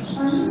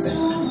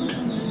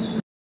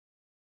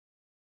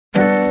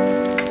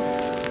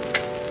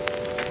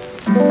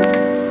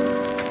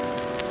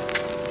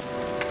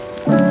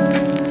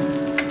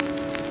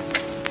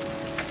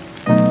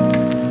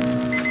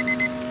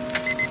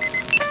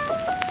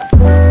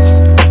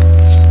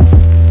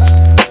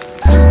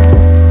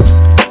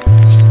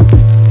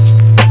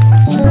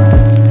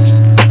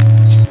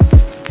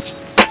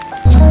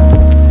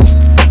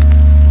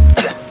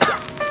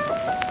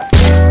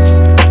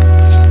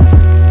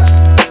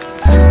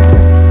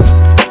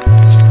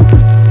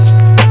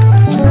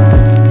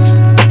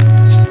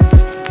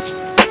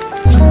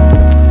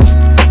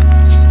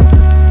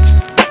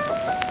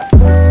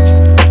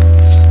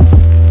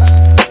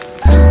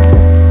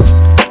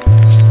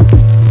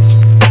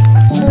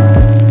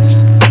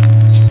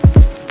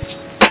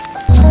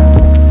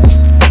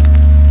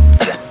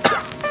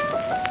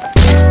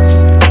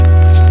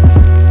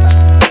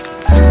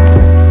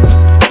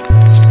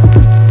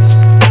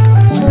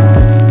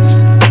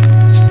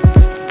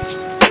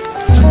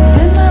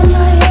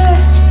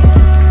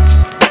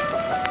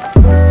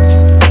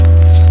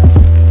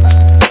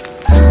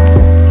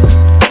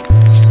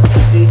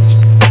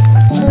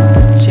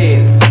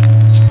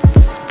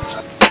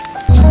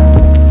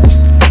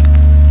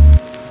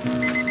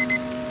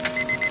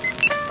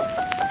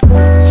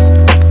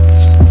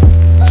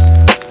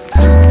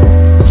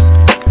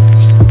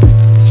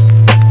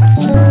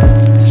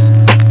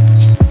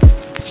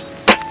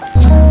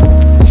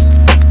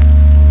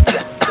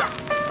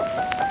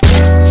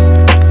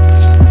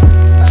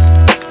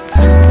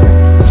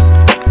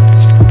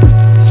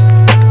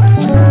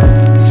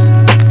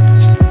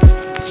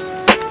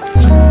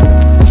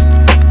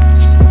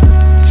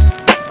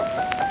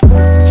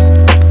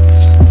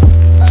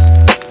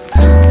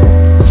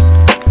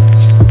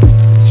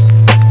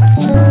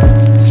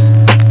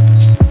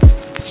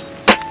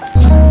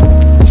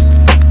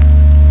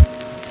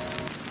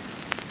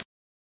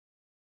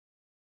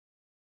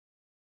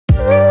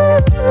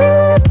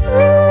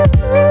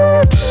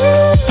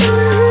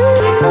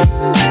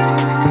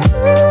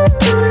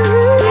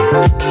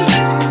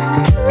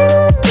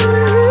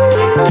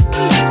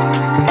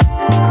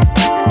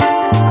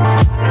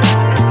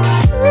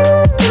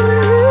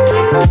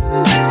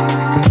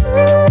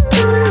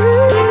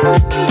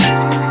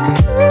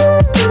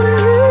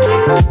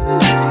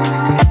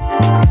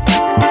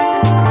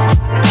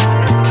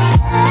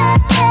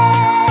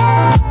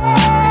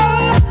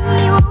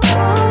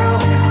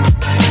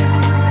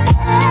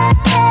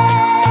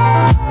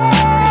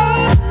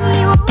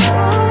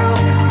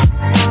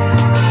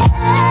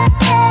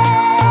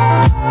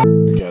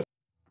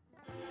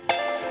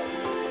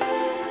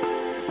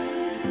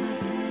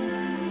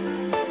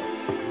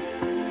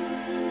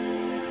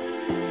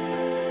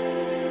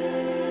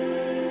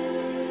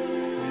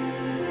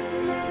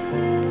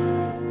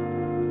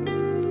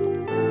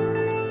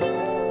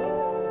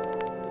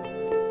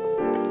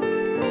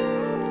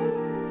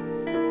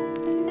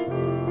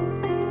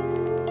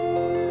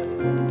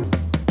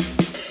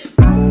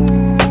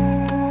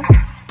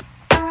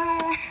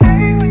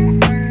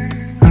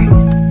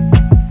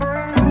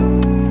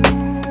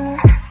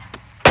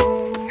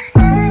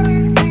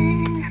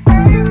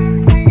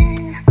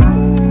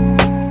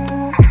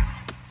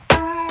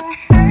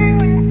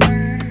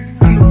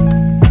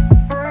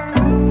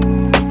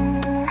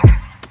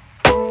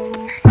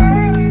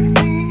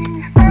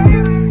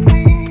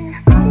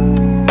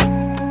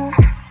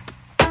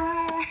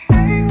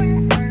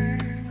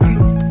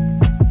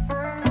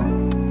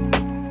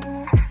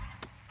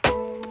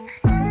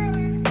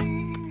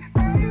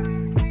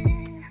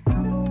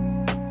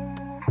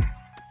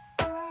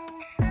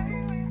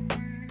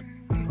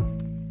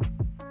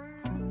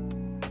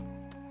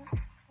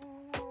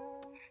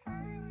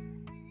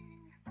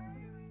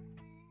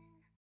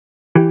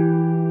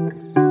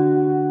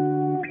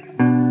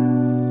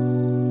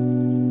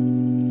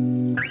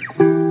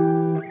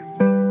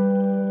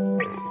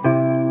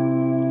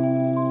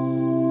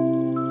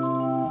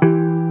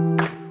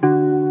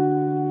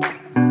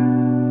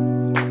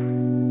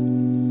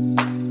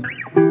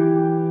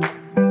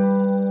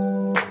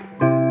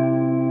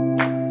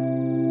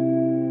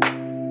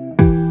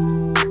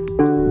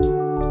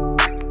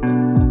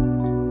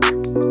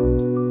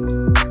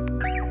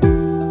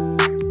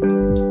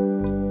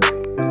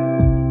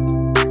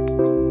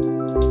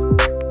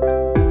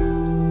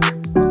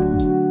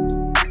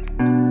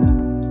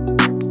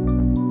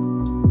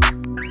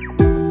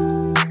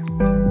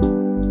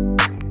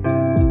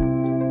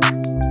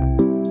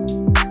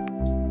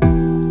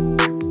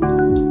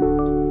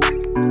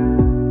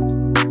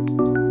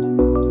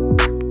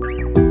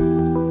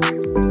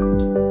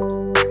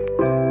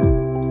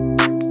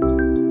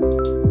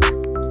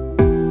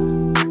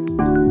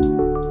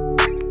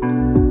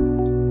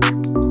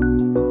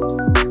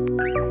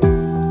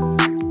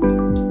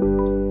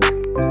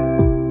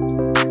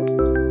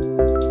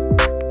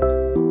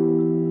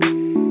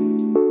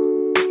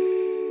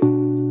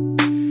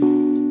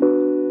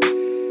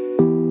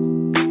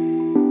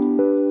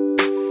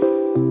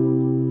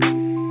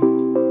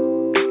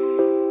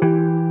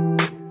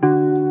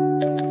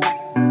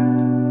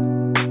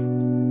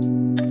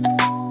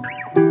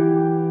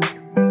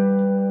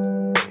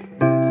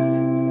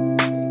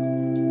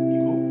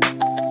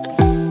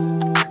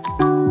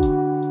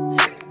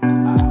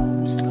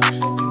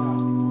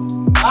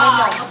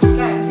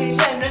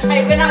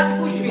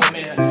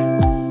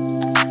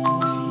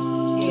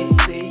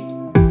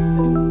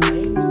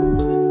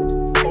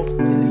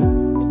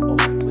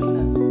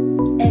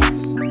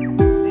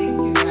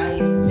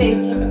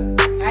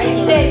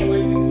 take.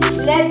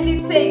 Let me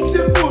take.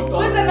 Simple.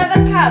 Where's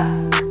another cup?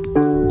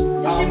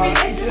 There should be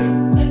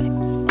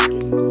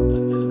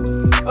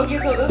Okay,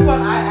 so this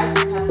one I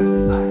just have to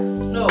decide.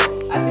 No,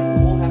 I think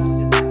we all have to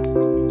decide.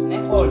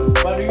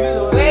 But you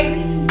know. Wait.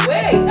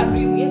 I'm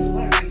reading. Yes, I'm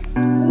gonna read.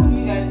 Who do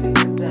you guys think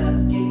is the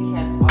scaredy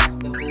cat of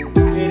the whole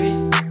cat?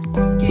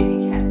 Scaredy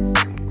cat.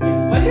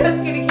 What is a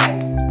scaredy cat?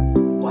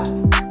 What?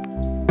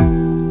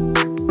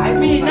 I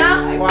mean now.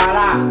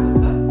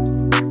 Sister.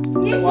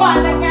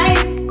 Nikwala,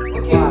 guys.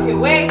 Okay,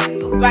 wait.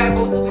 By a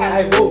vote of hands. I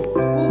vote.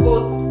 Who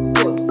votes?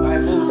 Goes. I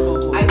vote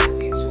for. I vote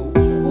you too.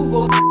 Who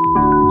votes?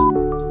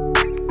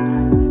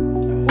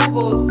 Who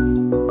votes?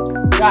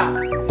 Yeah.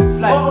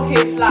 Fly. Oh,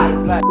 okay, fly.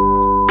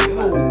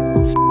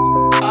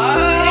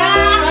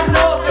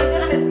 No, but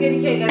just a scaredy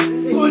cat. Guys,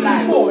 this is fly.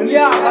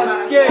 Yeah, but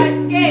scared. I'm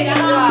scared.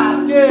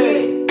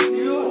 Scared.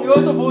 You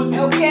also vote.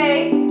 Okay.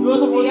 You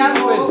also vote.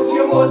 Tiamo. Who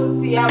votes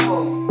Tiamo?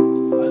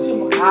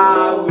 I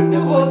will Who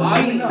never votes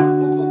vote. me?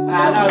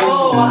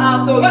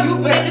 So you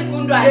then we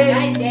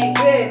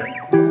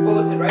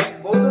voted, right?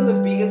 Vote on the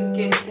biggest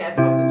scaredy cat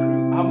of the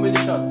group. How many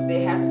shots?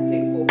 They have to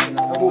take 4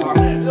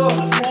 penalties.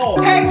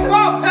 Take 4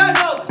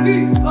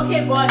 penalties.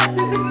 Okay, boy.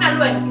 Since it's not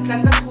when you can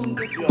get to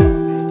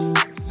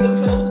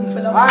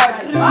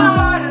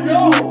No.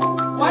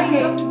 Why do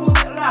you vote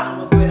around?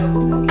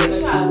 Okay,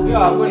 shots.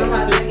 Yeah, I'm gonna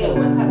take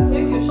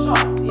Take your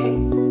shots,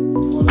 yes.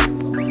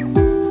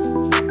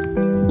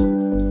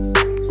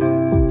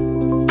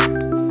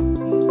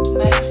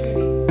 Mike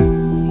Trudy.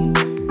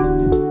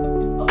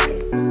 Okay,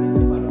 let me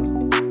follow.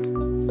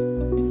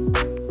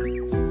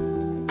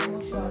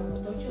 More shots.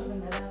 Don't you have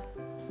another?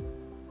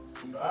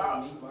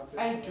 I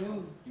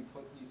do.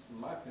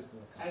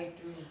 I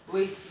do.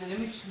 Wait, let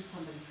me choose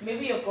somebody.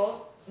 Maybe your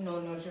girl. No,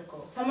 not your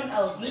girl. Someone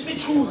else. Let me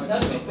choose.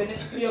 That would be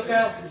benefit your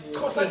girl.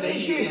 Cause I did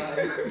shit.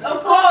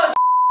 Of course.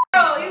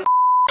 Yes.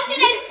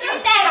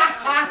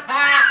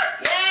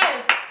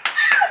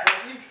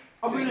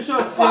 How many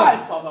shots?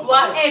 5, Papa.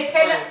 What? A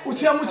penalty.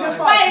 Utiamu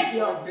 5.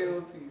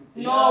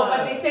 No,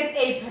 but they said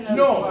a penalty.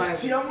 No. Can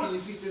Tiamu. you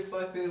see there's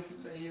 5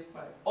 penalties right here?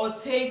 5. Or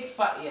take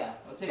 5, yeah.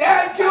 Or take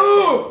Thank 5 you.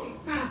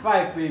 penalties.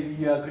 5, baby.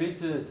 You agree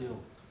to the deal.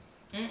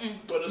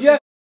 Yeah.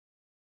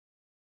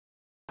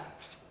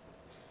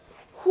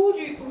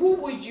 Who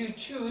would you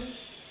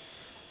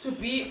choose to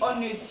be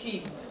on your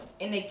team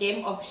in a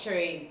game of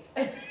charades?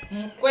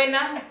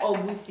 Kwena or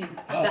Busi?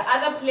 The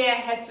other player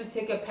has to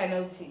take a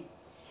penalty.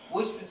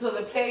 So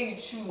the player you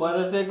choose. For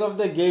the sake of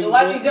the game. The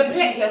one you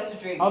choose has to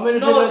drink. How many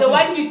No, penalties? the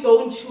one you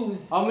don't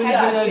choose. How many has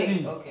to penalties?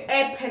 take Okay.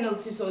 a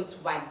penalty, so it's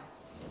 1.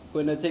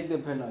 Gonna take the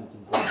penalty.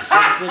 For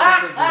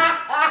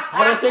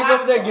the sake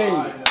of the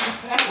game.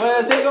 For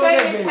the sake of the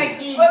game.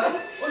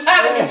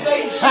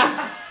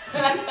 For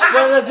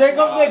the sake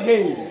of the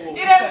game.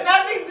 It has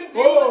nothing to do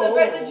with the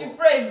fact that you're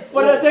friends.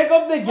 For the sake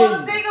of the For the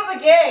game. sake of the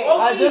game. I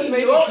just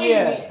made it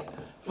clear.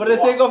 For the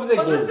sake of the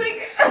For the game.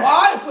 sake.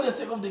 Why? For the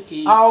sake of the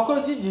game. Of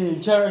course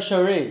you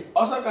charade.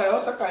 Osaka.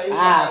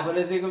 For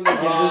the sake of the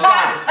game.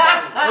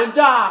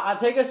 I'll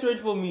take it straight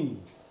for me.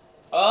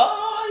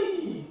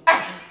 Ay.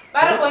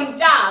 But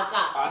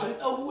Onjaka. Take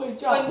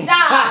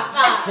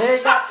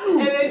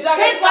it.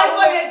 Take one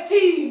for the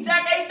team.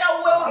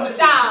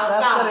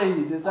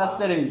 That's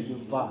straight.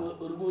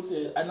 Urubuti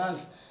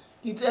announce.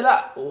 Kitela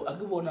o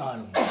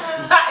akubonana.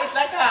 It's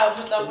like how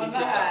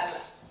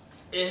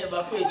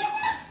Bafethu.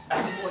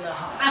 Akubona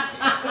ha.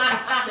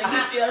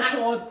 Sekiti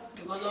short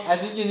because of I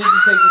think you need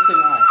to take this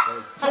thing out.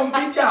 from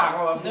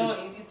Pyjamas No,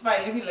 bafethu. it's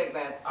fine. Leave it like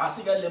that.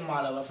 Asika le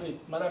mala bafethu.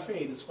 Mara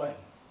fethu it's fine.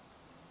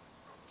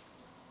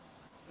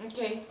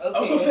 Okay. Okay,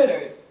 Also your fit.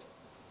 turn.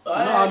 No,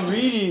 I'm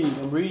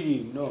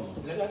reading. No.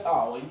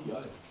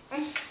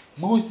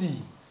 Boosie.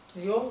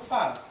 Yo,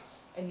 fuck.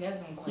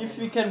 If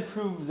you can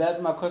prove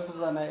that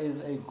Makosazana is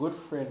a good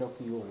friend of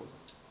yours,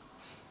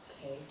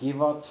 Okay.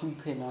 give out 2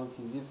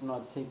 penalties. If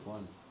not, take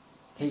 1.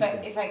 Take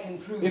If I can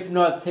prove. If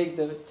not, take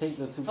the 2 For the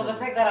penalties.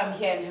 fact that I'm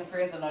here and her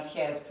friends are not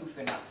here is proof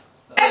enough.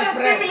 So. As a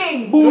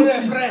sibling.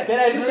 Boosie. Can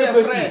I read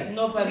the question?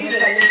 No, but Can I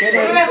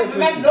read the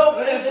question? No,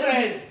 Can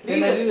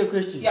I read the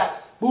question? Yeah.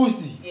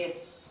 Boosie.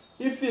 Yes.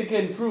 If you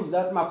can prove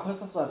that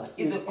Makosazana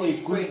is a good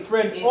friend.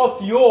 friend Yes.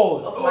 of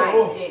yours, Of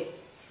mine.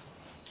 Yes.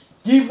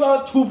 give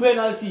out 2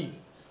 penalties.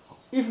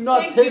 If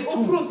not, take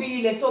 2.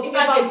 So If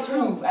I can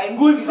prove, I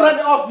Good friend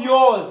of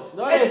yours.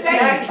 Not a sister.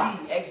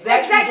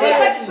 Exactly.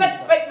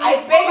 But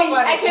baby,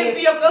 I can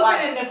be your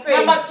girlfriend and a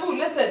friend. Number 2,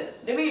 listen.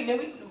 Let me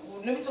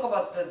talk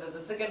about the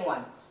second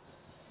one.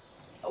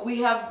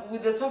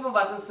 There's 5 of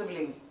us as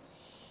siblings.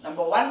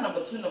 Number 1,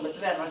 number 2, number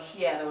 3 are not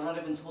here. They were not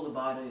even told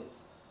about it.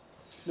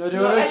 No, they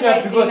No, were not at sure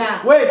my because.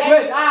 dinner. Wait.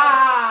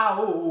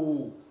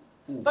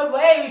 But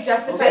why are you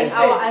justifying Listen,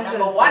 our answers?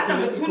 Number 1,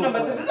 number 2, number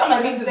 3. These are my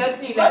reasons.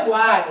 Exactly, That's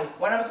like why?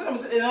 1, number 2, number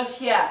 3, they're not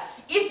here.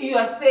 If you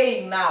are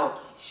saying now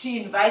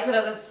she invited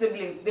us as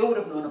siblings, they would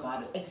have known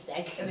about it.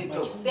 Exactly. And they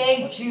don't.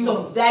 Thank you.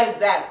 So that is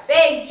that.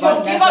 Thank So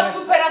you. give out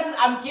 2 penalties.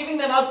 I'm giving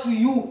them out to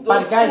you. Those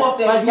But guys, 2 of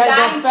them.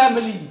 they're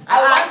families.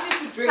 I want you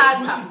to drink.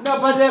 Tata. No,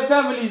 but they're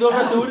families.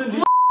 Obviously, wouldn't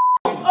be.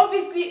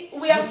 Obviously,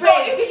 we are So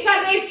friends. if If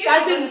Sharif Sharif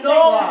doesn't doesn't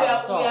know say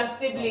that, we are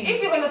siblings.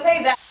 If you're gonna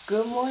say that.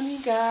 Good morning,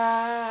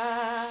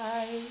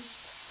 guys.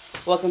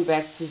 Welcome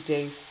back to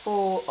day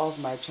 4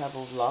 of my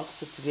travel vlog.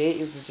 So today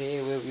is the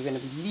day where we're gonna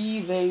be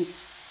leaving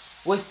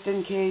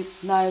Western Cape,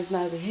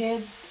 Knysna, the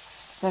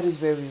Heads. That is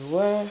where we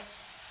were,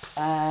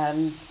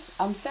 and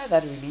I'm sad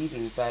that we're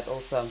leaving, but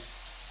also I'm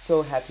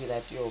so happy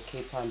that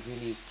Cape Town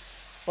really,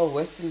 well,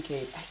 Western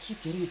Cape, I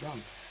keep getting it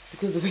wrong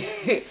because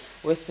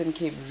Western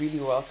Cape really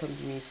welcomed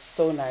me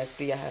so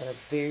nicely. I had a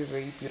very,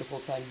 very beautiful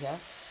time here.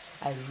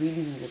 I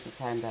really needed the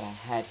time that I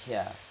had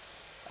here.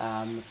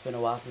 It's been a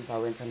while since I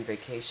went on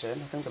vacation.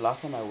 I think the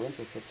last time I went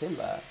was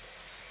September.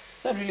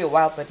 It's not really a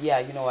while, but yeah,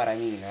 you know what I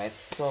mean, right?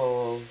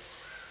 So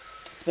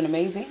it's been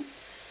amazing.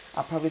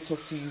 I'll probably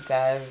talk to you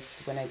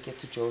guys when I get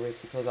to Joburg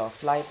because our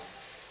flight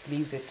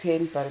leaves at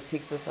 10, but it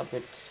takes us a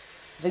bit,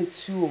 I think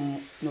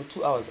 2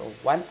 hours or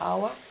 1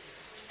 hour,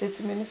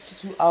 30 minutes to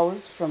 2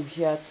 hours from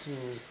here to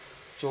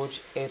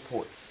George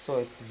Airport. So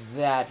it's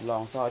that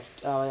long. So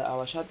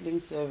our shuttling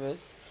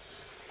service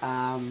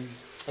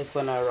is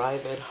going to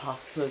arrive at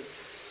half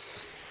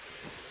past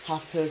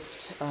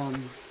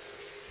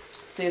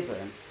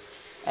 7,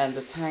 and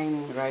the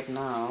time right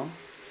now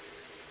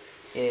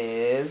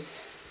is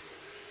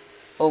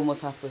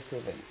almost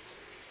 7:30.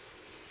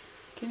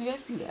 Can you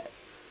guys see that?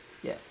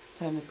 Yeah,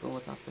 time is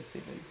almost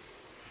 7:30.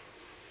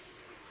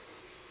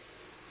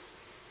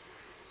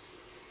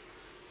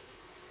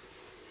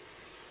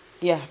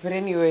 Yeah, but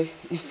anyway,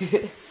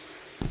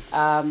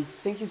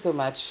 thank you so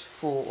much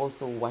for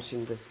also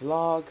watching this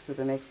vlog. So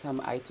the next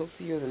time I talk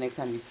to you, the next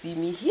time you see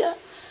me here,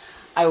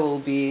 I will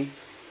be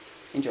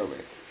in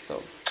Joburg.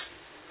 So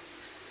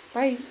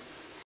bye.